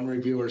think one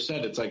reviewer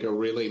said it's like a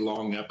really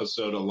long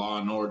episode of Law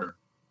and Order.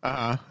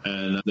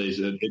 And they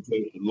said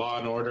Law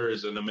and Order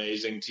is an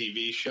amazing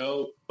TV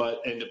show,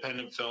 but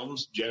independent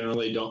films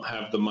generally don't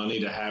have the money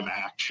to have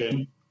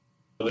action.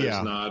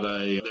 There's not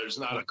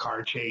a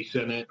car chase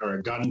in it or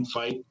a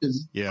gunfight.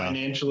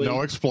 Financially,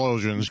 no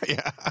explosions.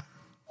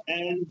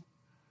 And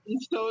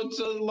so it's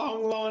a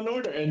long Law and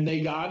Order, and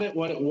they got it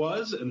what it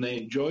was, and they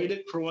enjoyed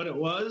it for what it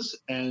was,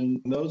 and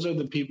those are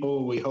the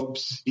people we hope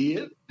see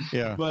it.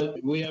 Yeah.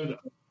 But we have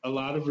a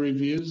lot of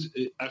reviews.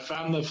 I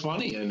found the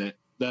funny in it,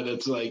 that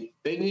it's like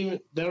they're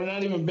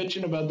not even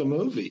bitching about the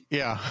movie.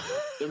 Yeah.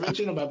 They're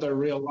bitching about their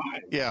real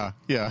lives. Yeah.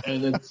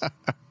 And it's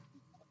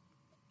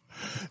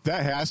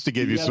that has to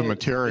give you some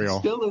material.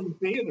 It's still in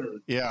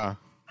theater. Yeah.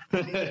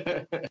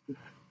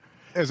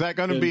 Is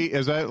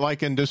that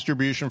like in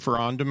distribution for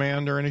on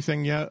demand or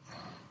anything yet?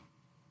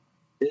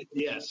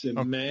 Yes,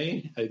 in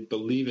May. I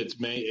believe it's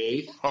May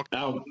 8th.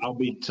 Okay. I'll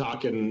be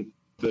talking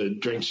the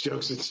Drinks,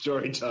 Jokes, and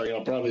Storytelling.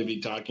 I'll probably be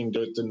talking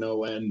to it to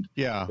no end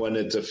when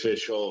it's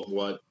official.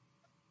 What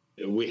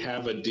we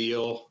have a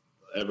deal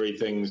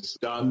everything's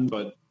done,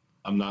 but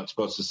I'm not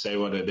supposed to say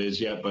what it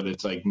is yet, but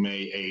it's like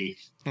May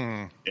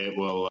 8th.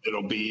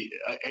 It'll be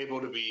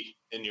able to be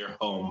in your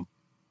home.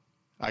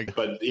 I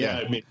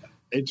mean,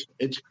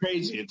 it's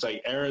crazy. It's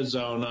like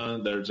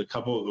Arizona. There's a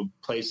couple of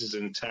places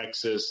in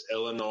Texas,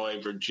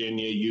 Illinois,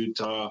 Virginia,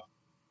 Utah,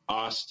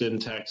 Austin,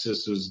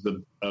 Texas was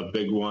a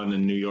big one,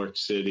 in New York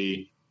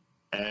City.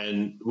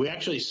 And we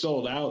actually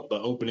sold out the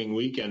opening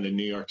weekend in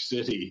New York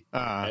City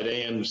at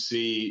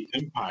AMC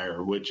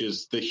Empire, which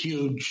is the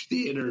huge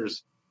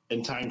theaters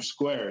in Times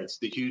Square. It's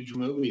the huge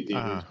movie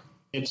theater.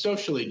 It's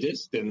socially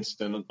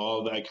distanced and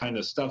all that kind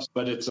of stuff,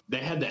 but they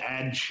had to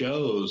add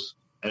shows,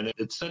 and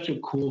it's such a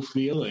cool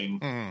feeling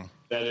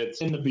that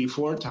it's in the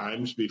before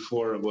times,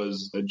 before it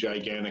was a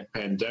gigantic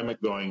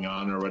pandemic going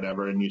on or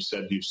whatever, and you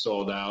said you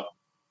sold out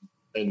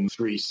in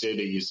 3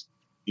 cities.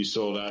 You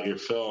sold out your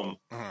film.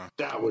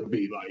 That would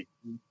be like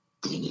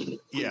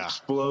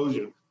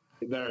explosion.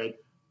 They're at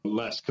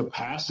less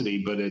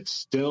capacity, but it's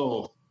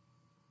still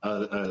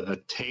a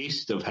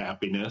taste of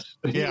happiness.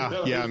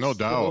 Yeah, no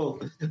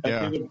doubt.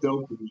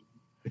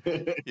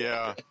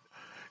 Yeah,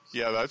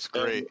 that's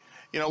great.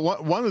 You know,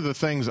 one of the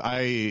things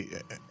I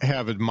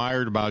have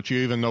admired about you,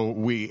 even though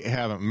we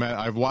haven't met,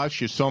 I've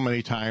watched you so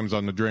many times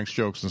on the Drinks,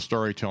 Jokes, and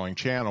Storytelling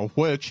channel,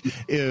 which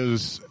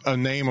is a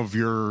name of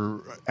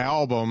your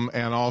album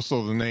and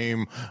also the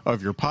name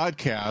of your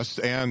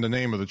podcast and the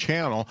name of the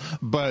channel.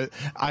 But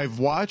I've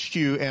watched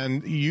you,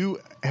 and you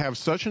have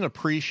such an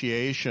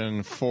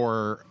appreciation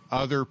for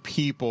other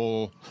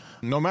people,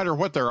 no matter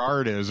what their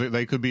art is.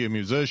 They could be a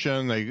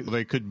musician,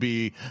 they could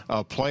be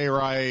a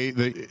playwright,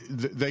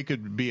 they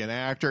could be an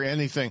actor,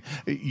 anything.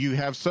 You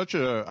have such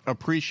a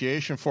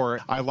appreciation for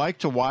it. I like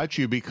to watch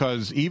you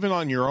because even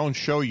on your own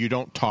show, you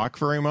don't talk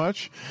very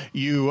much.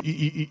 You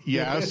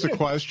ask the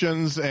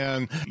questions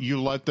and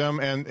you let them,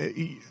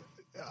 and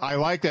I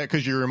like that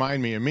because you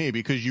remind me of me,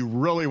 because you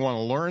really want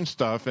to learn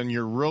stuff and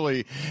you're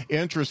really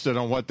interested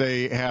in what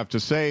they have to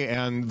say.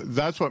 And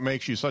that's what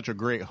makes you such a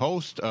great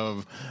host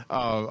of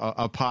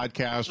a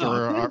podcast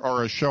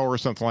or a show or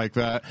something like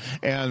that.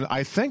 And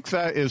I think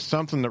that is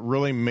something that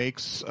really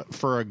makes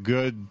for a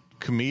good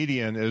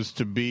comedian, is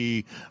to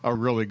be a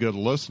really good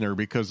listener,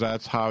 because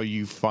that's how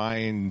you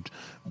find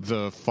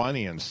the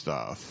funny and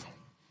stuff.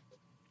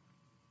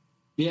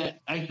 Yeah,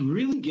 I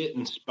really get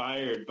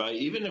inspired by,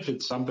 even if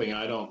it's something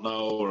I don't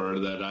know or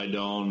that I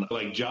don't,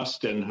 like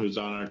Justin, who's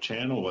on our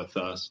channel with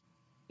us.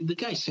 The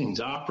guy sings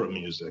opera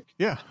music.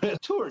 Yeah.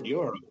 Toured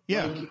Europe.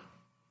 Yeah.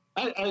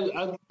 Like,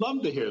 I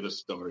love to hear the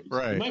stories.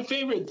 Right. My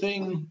favorite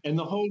thing, and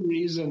the whole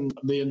reason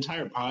the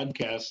entire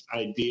podcast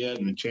idea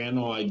and the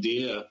channel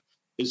idea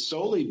is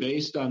solely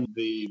based on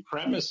the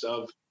premise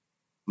of,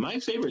 my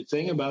favorite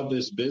thing about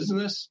this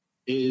business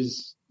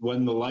is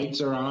when the lights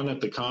are on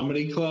at the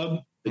comedy club,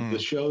 the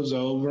show's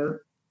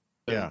over,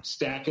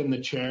 stacking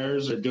the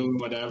chairs or doing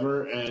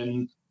whatever,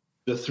 and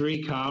the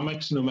 3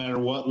 comics, no matter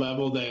what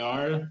level they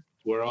are,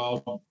 we're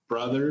all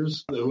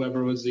brothers,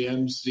 whoever was the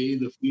MC,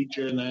 the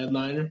feature, and the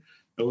headliner,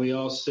 and we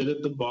all sit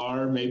at the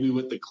bar, maybe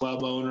with the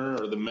club owner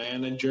or the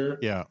manager.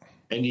 Yeah.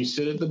 And you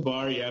sit at the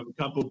bar, you have a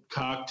couple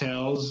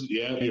cocktails,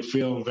 you're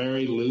feeling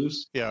very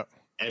loose. Yeah.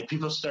 And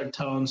people start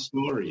telling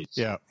stories.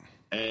 Yeah.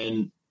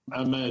 And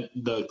I'm at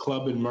the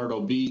club in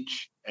Myrtle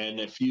Beach,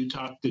 and if you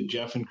talk to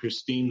Jeff and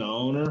Christine, the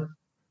owner,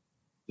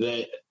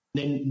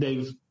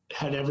 they've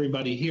had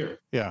everybody here.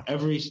 Yeah.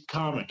 Every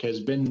comic has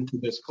been to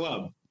this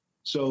club.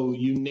 So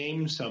you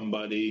name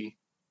somebody,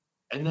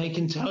 and they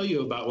can tell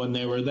you about when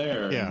they were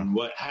there and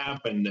what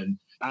happened. And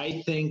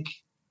I think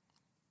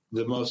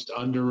the most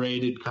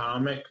underrated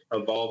comic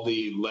of all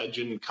the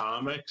legend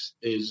comics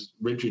is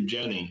Richard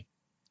Jeni.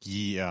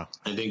 Yeah.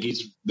 I think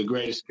he's the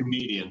greatest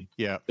comedian.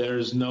 Yeah.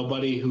 There's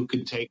nobody who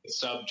could take a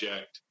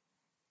subject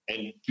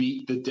and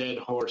beat the dead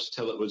horse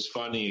till it was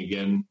funny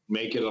again,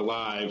 make it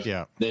alive,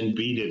 then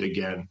beat it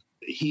again.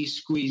 He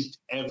squeezed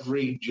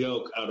every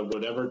joke out of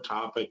whatever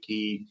topic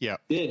he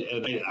did,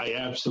 and I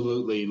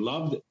absolutely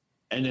loved it.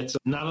 And it's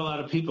not a lot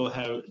of people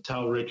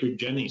tell Richard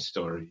Jeni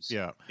stories.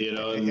 Yeah. You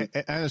know, and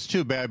it's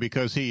too bad,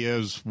 because he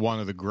is one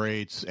of the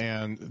greats,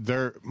 and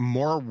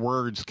more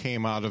words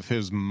came out of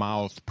his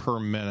mouth per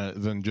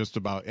minute than just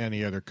about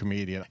any other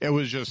comedian. It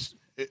was just,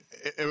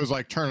 it was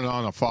like turning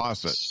on a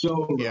faucet.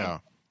 So yeah.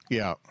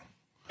 Yeah.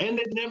 And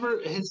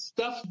his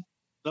stuff,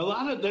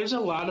 there's a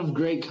lot of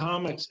great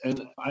comics,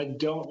 and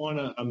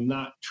I'm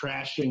not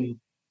trashing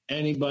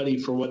anybody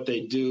for what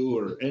they do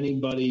or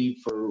anybody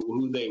for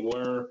who they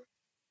were.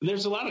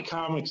 There's a lot of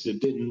comics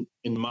that didn't,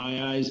 in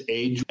my eyes,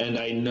 age, and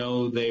I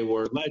know they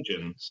were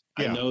legends.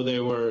 Yeah. I know they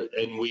were,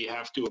 and we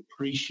have to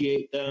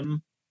appreciate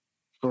them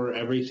for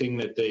everything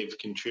that they've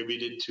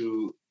contributed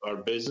to our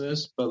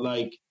business. But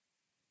like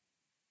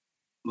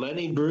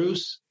Lenny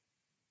Bruce,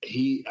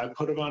 I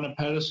put him on a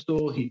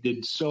pedestal. He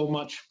did so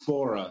much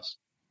for us.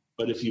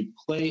 But if you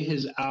play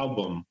his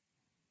album,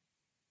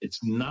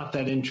 it's not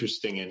that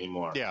interesting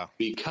anymore. Yeah.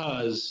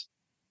 Because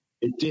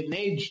it didn't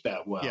age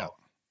that well. Yeah.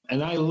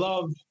 And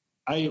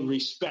I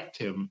respect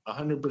him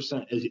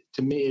 100%.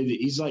 To me,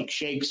 he's like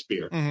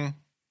Shakespeare. Mm-hmm.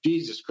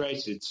 Jesus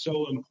Christ, it's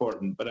so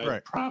important. But I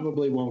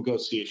probably won't go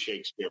see a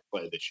Shakespeare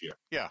play this year.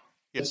 Yeah.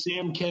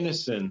 Sam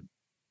Kinison,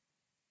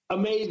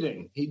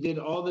 amazing. He did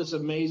all this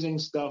amazing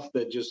stuff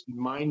that just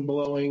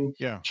mind-blowing,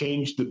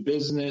 changed the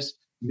business,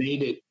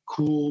 made it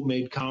cool,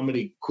 made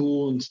comedy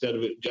cool instead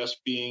of it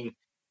just being,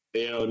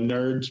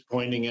 nerds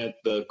pointing at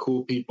the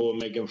cool people and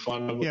making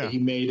fun of them. Yeah. He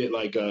made it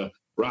like a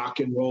rock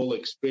and roll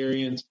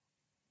experience.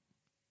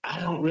 I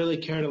don't really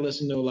care to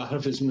listen to a lot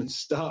of his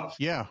stuff.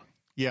 Yeah.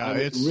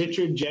 It's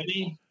Richard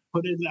Jenny,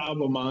 put his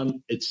album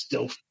on. It's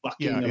still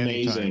fucking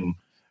amazing.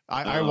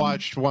 I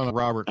watched one of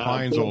Robert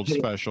Klein's old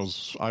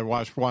specials.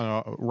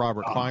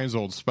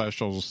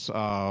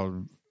 A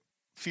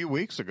few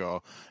weeks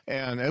ago,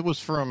 and it was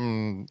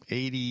from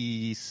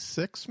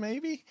 86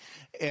 maybe,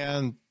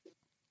 and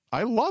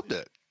I loved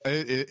it.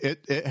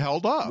 It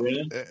held up.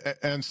 Really?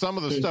 And some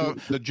of the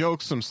stuff, the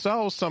jokes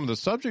themselves, some of the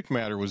subject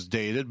matter was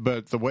dated,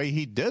 but the way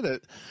he did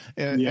it,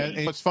 and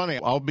it's funny,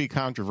 I'll be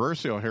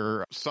controversial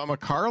here. Some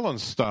of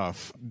Carlin's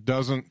stuff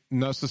doesn't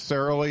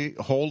necessarily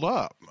hold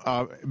up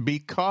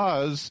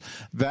because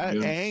that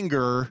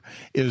anger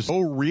is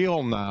so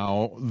real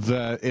now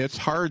that it's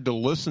hard to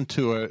listen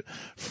to it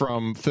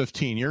from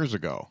 15 years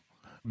ago.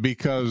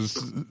 Because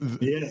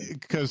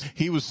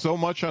he was so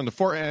much on the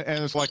forefront,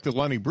 and it's like the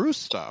Lenny Bruce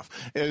stuff.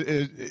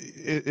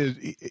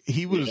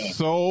 He was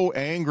so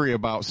angry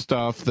about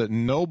stuff that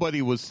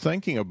nobody was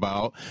thinking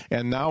about,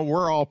 and now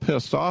we're all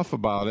pissed off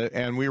about it,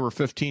 and we were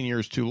 15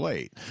 years too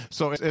late.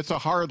 So it's a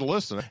hard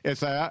listen.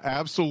 It's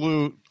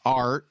absolute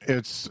art.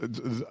 It's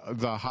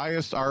the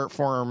highest art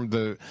form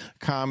that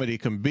comedy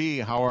can be.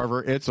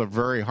 However, it's a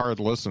very hard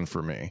listen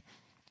for me.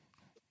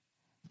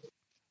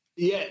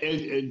 Yeah,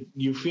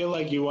 you feel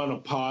like you want to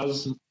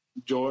pause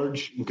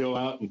George and go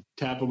out and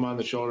tap him on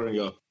the shoulder and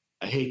go,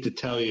 I hate to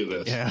tell you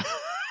this. Yeah.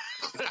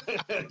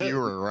 You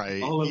were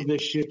right. All of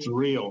this shit's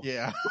real.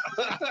 Yeah.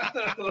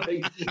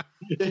 Like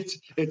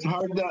it's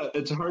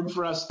hard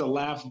for us to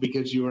laugh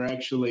because you were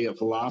actually a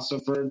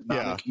philosopher,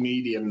 not a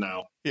comedian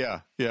now.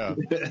 Yeah.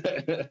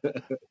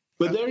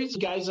 But there's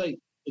guys like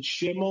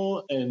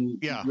Schimmel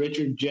and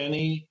Richard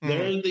Jenny. Mm-hmm.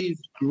 They're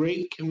these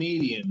great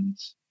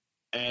comedians.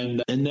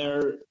 And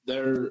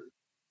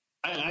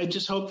I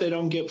just hope they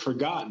don't get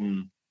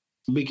forgotten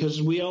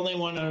because we only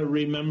want to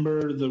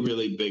remember the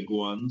really big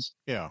ones,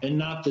 and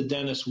not the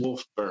Dennis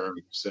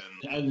Wolfbergs.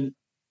 And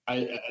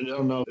I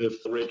don't know if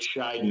Rich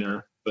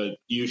Scheidner, but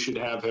you should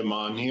have him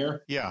on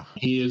here. Yeah,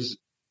 he is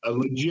a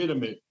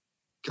legitimate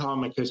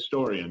comic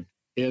historian.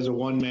 He has a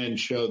one-man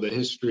show, The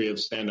History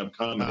of Stand-Up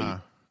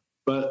Comedy.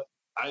 But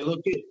I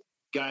look at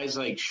guys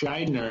like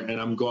Scheidner,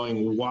 and I'm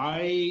going,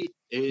 why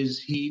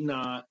is he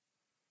not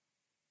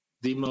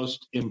the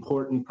most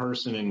important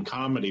person in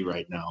comedy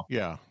right now?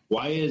 Yeah.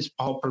 Why is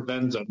Paul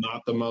Provenza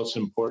not the most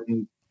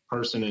important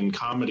person in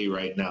comedy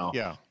right now?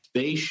 Yeah.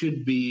 They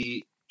should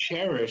be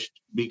cherished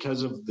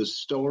because of the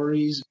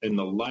stories and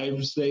the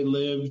lives they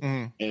lived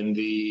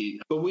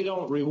but we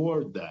don't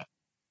reward that.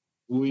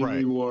 We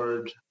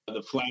reward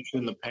the flash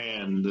in the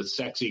pan, the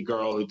sexy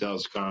girl who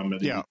does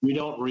comedy. Yeah. We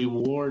don't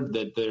reward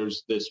that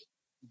there's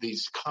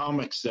these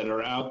comics that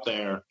are out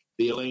there,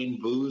 the Elaine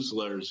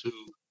Boozlers who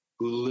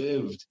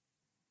lived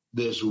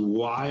this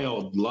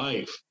wild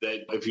life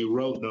that if you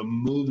wrote in a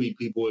movie,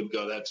 people would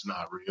go, that's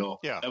not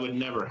real. Yeah. That would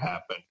never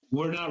happen.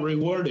 We're not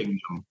rewarding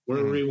them.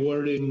 We're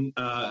rewarding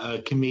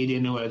a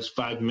comedian who has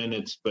 5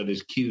 minutes but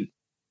is cute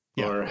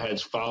or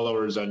has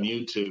followers on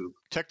YouTube.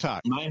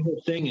 TikTok. My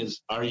whole thing is,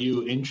 are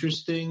you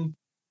interesting?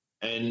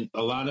 And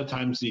a lot of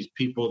times these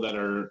people that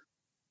are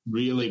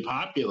really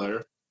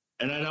popular,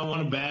 and I don't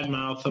want to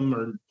badmouth them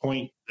or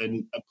point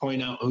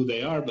out who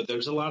they are, but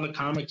there's a lot of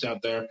comics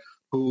out there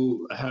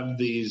who have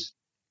these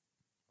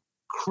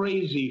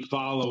crazy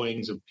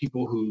followings of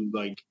people who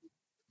like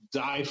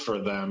die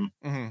for them.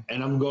 And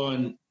I'm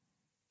going,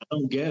 I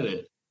don't get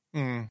it.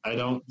 I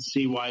don't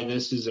see why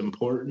this is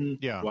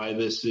important, why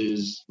this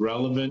is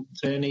relevant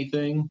to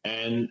anything.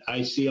 And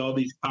I see all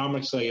these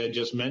comics like I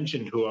just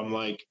mentioned who I'm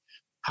like,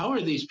 how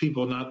are these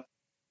people not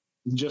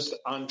just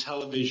on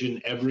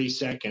television every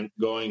second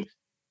going,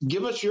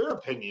 give us your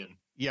opinion.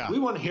 Yeah. We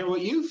want to hear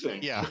what you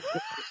think. Yeah.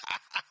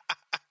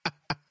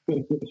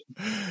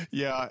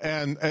 Yeah,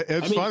 and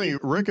it's funny.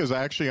 Rick is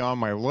actually on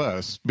my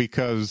list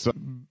because,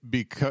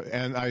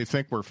 and I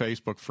think we're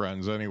Facebook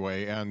friends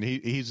anyway. And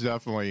he's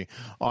definitely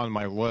on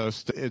my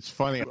list. It's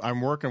funny.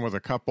 I'm working with a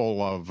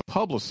couple of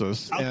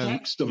publicists. I'll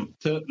text them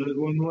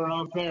when we're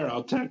off air.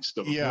 I'll text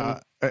them. Yeah,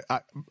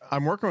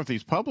 I'm working with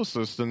these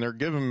publicists, and they're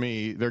giving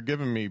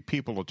me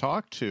people to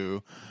talk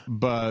to.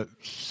 But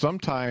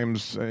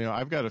sometimes,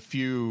 I've got a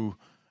few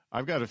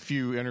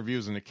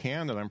interviews in the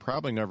can that I'm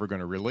probably never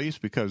going to release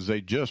because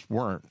they just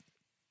weren't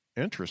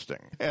interesting.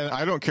 And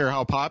I don't care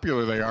how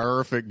popular they are,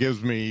 or if it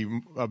gives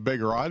me a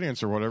bigger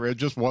audience or whatever. It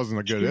just wasn't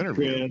a good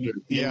interview.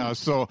 Yeah,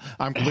 so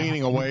I'm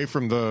leaning away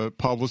from the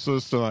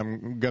publicist, and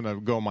I'm going to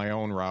go my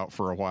own route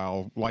for a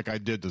while, like I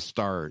did to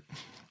start.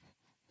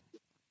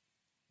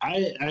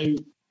 And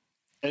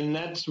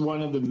that's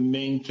one of the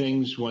main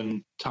things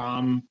when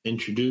Tom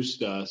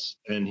introduced us,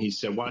 and he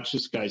said, watch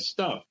this guy's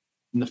stuff.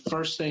 And the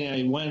first thing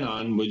I went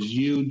on was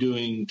you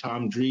doing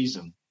Tom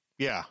Dreesen.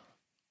 Yeah.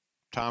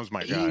 Tom's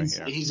my guy.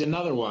 He's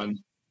another one.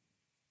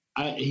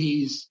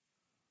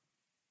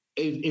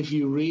 If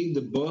you read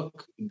the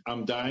book,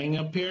 I'm Dying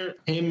Up Here,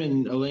 him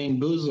and Elaine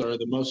Boozler are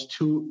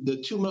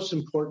the two most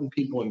important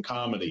people in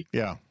comedy.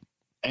 Yeah.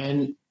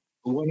 And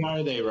what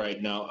are they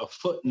right now? A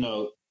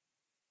footnote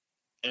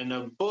in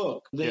a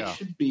book. They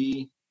should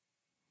be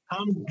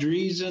Tom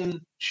Dreesen,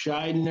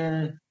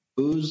 Scheidner,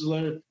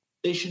 Boozler.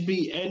 They should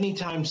be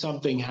anytime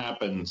something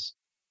happens.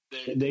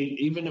 They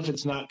even if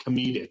it's not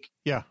comedic.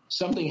 Yeah.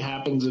 Something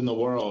happens in the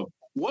world.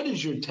 What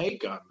is your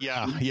take on it?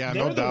 Yeah,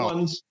 They're no doubt.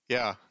 Ones,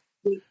 yeah.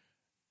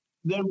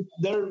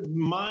 Their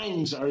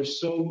minds are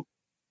so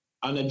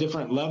on a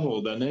different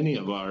level than any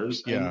of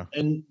ours. Yeah.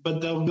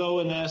 But they'll go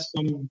and ask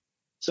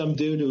some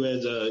dude who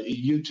has a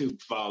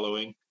YouTube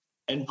following.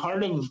 And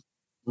part of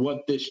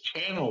what this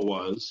channel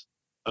was,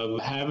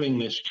 of having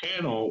this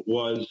channel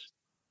was,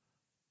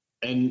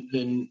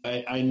 and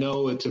I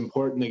know it's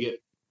important to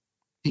get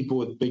people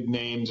with big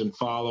names and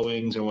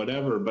followings and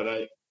whatever,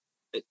 but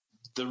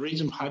the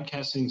reason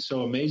podcasting is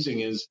so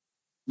amazing is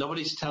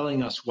nobody's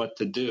telling us what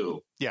to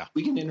do. Yeah.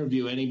 We can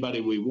interview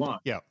anybody we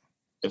want. Yeah.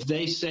 If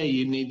they say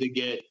you need to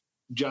get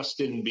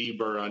Justin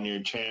Bieber on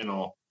your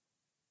channel,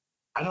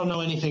 I don't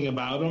know anything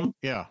about him.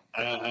 Yeah.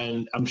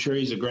 And I'm sure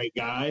he's a great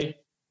guy,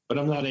 but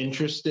I'm not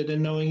interested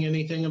in knowing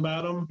anything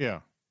about him. Yeah.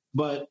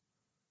 But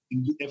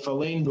if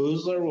Elaine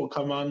Boozler will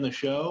come on the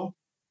show,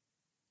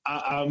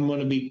 I'm going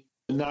to be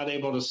not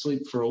able to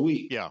sleep for a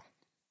week. Yeah.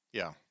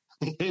 Yeah.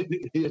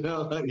 You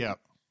know? Yeah.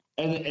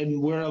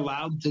 And we're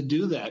allowed to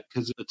do that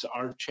because it's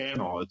our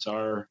channel. It's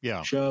our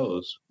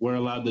shows. We're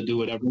allowed to do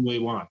whatever we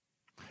want.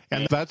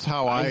 And that's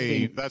how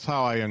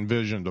I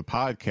envisioned a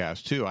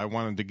podcast too. I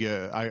wanted to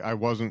get, I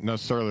wasn't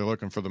necessarily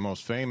looking for the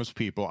most famous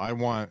people.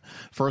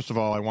 First of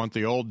all, I want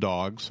the old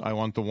dogs. I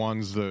want the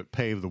ones that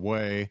pave the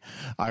way.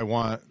 I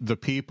want the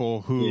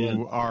people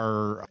who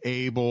are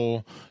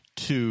able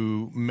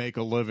to make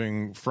a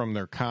living from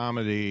their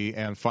comedy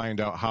and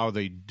find out how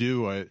they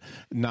do it.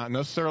 Not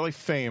necessarily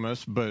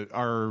famous, but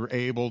are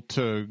able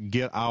to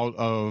get out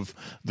of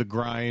the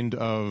grind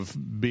of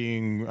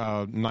being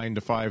 9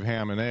 to 5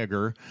 ham and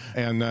egger.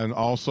 And then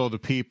also the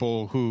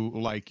people who,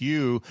 like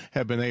you,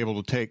 have been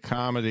able to take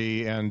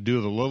comedy and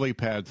do the lily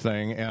pad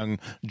thing and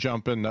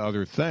jump into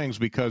other things,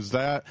 because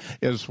that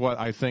is what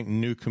I think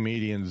new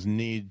comedians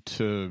need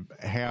to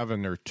have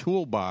in their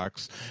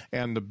toolbox.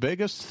 And the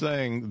biggest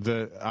thing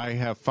that I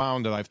have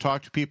found that I've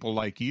talked to people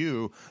like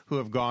you who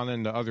have gone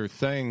into other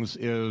things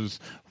is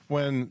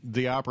when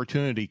the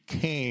opportunity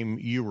came,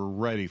 you were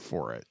ready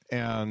for it.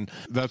 And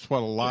that's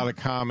what a lot of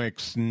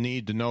comics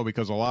need to know,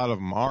 because a lot of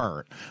them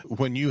aren't.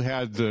 When you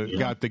had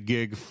got the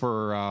gig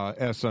for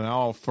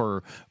SNL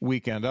for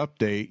Weekend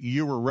Update,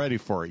 you were ready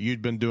for it.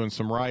 You'd been doing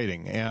some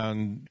writing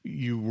and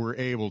you were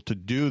able to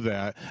do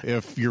that.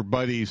 If your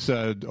buddy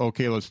said,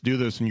 okay, let's do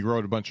this, and you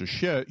wrote a bunch of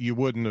shit, you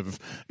wouldn't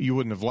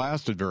have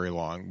lasted very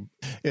long.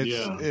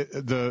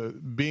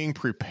 The being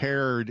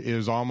prepared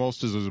is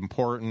almost as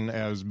important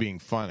as being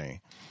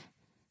funny.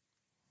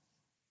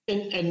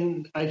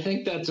 And I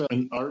think that's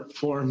an art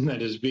form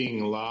that is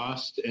being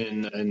lost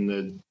in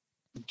the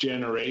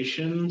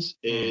generations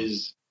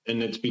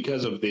and it's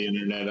because of the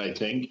internet, I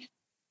think,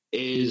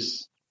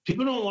 is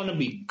people don't want to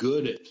be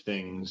good at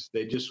things.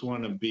 They just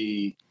want to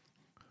be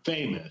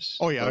famous.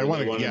 Oh yeah, they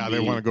want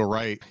to go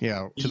right,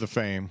 to the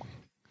fame.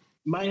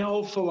 My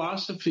whole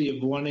philosophy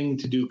of wanting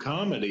to do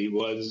comedy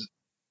was,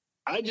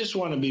 I just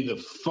want to be the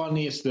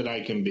funniest that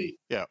I can be.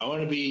 Yeah. I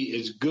want to be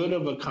as good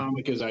of a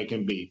comic as I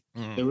can be.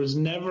 There was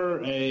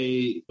never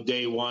a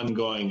day one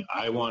going,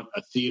 I want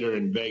a theater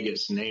in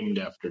Vegas named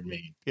after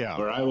me. Yeah.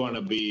 Or I want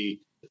to be,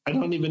 I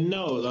don't even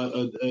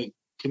know.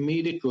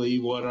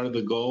 Comedically, what are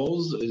the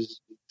goals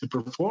is to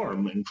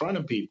perform in front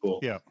of people.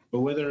 Yeah.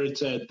 But whether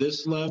it's at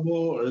this level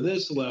or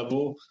this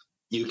level,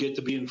 you get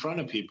to be in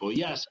front of people.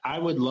 Yes, I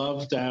would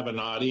love to have an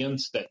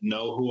audience that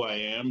know who I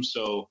am.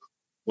 So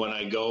when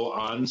I go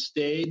on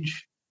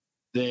stage,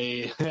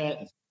 a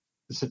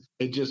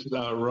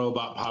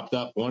robot popped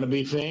up. Want to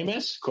be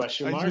famous? ?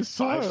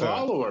 5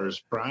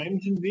 followers,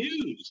 primes and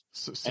views.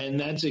 And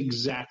that's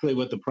exactly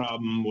what the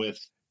problem with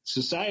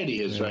society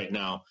is right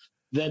now.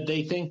 That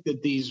they think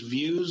that these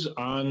views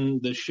on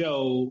the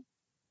show,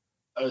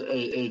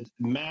 it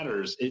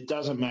matters. It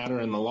doesn't matter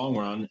in the long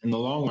run. In the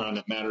long run,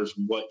 it matters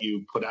what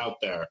you put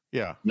out there.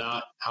 Yeah.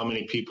 Not how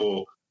many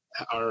people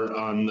are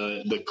on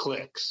the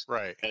clicks,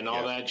 right, and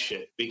all that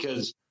shit,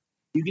 because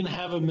you can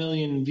have 1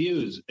 million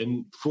views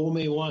and fool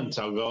me once.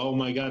 I'll go, oh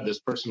my God, this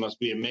person must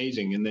be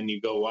amazing. And then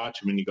you go watch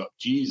them and you go,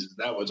 Jesus,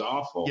 that was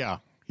awful. Yeah.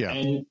 Yeah.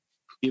 And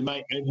you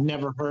might have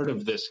never heard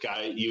of this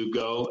guy. You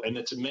go and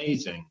it's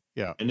amazing.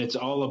 Yeah. And it's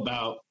all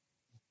about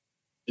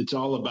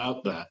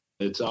that.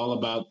 It's all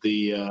about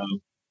the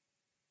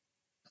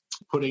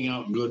putting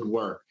out good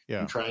work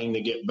and trying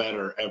to get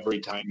better every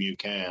time you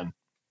can.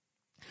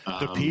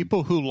 The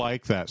people who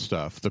like that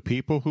stuff, the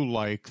people who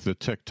like the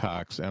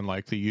TikToks and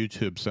like the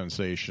YouTube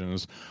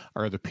sensations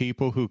are the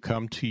people who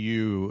come to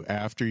you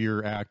after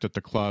your act at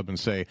the club and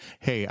say,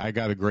 hey, I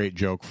got a great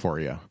joke for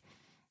you.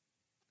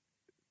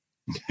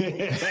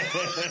 they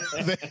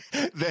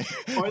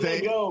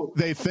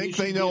think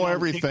they know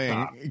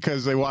everything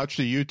because they watch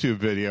the YouTube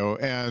video,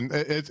 and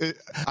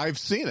I've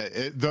seen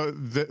it.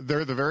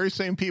 They're the very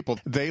same people.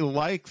 They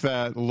like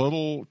that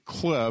little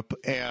clip,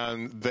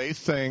 and they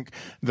think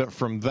that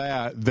from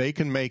that they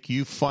can make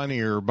you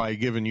funnier by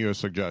giving you a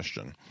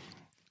suggestion.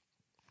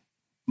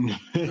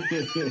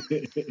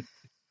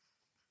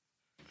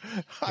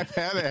 I've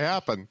had it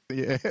happen.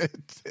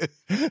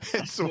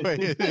 It's the way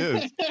it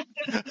is.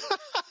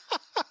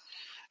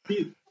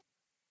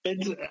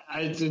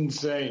 It's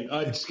insane.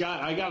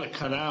 Scott, I got to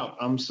cut out.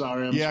 I'm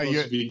sorry. I'm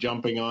supposed to be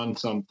jumping on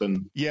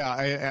something.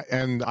 Yeah,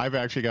 and I've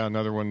actually got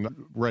another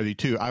one ready,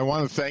 too. I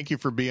want to thank you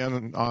for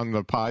being on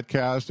the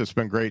podcast. It's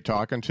been great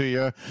talking to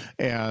you.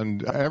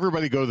 And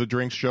everybody go to the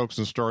Drinks, Jokes,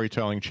 and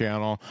Storytelling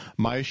channel.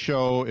 My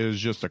show is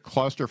just a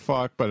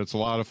clusterfuck, but it's a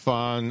lot of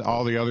fun.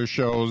 All the other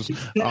shows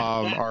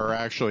are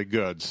actually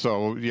good.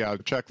 So, yeah,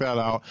 check that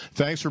out.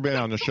 Thanks for being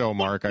on the show,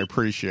 Mark. I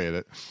appreciate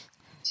it.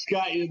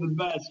 Scott, you're the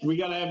best. We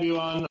got to have you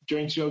on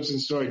Drinks, Jokes,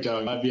 and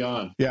Storytelling. I'll be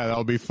on. Yeah,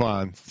 that'll be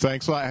fun.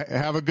 Thanks a lot.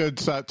 Have a good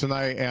set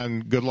tonight,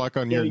 and good luck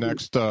on your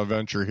next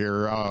venture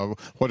here,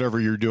 whatever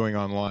you're doing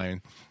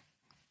online.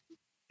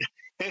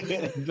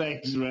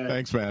 Thanks, man.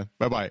 Thanks, man.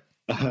 Bye-bye.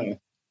 Bye.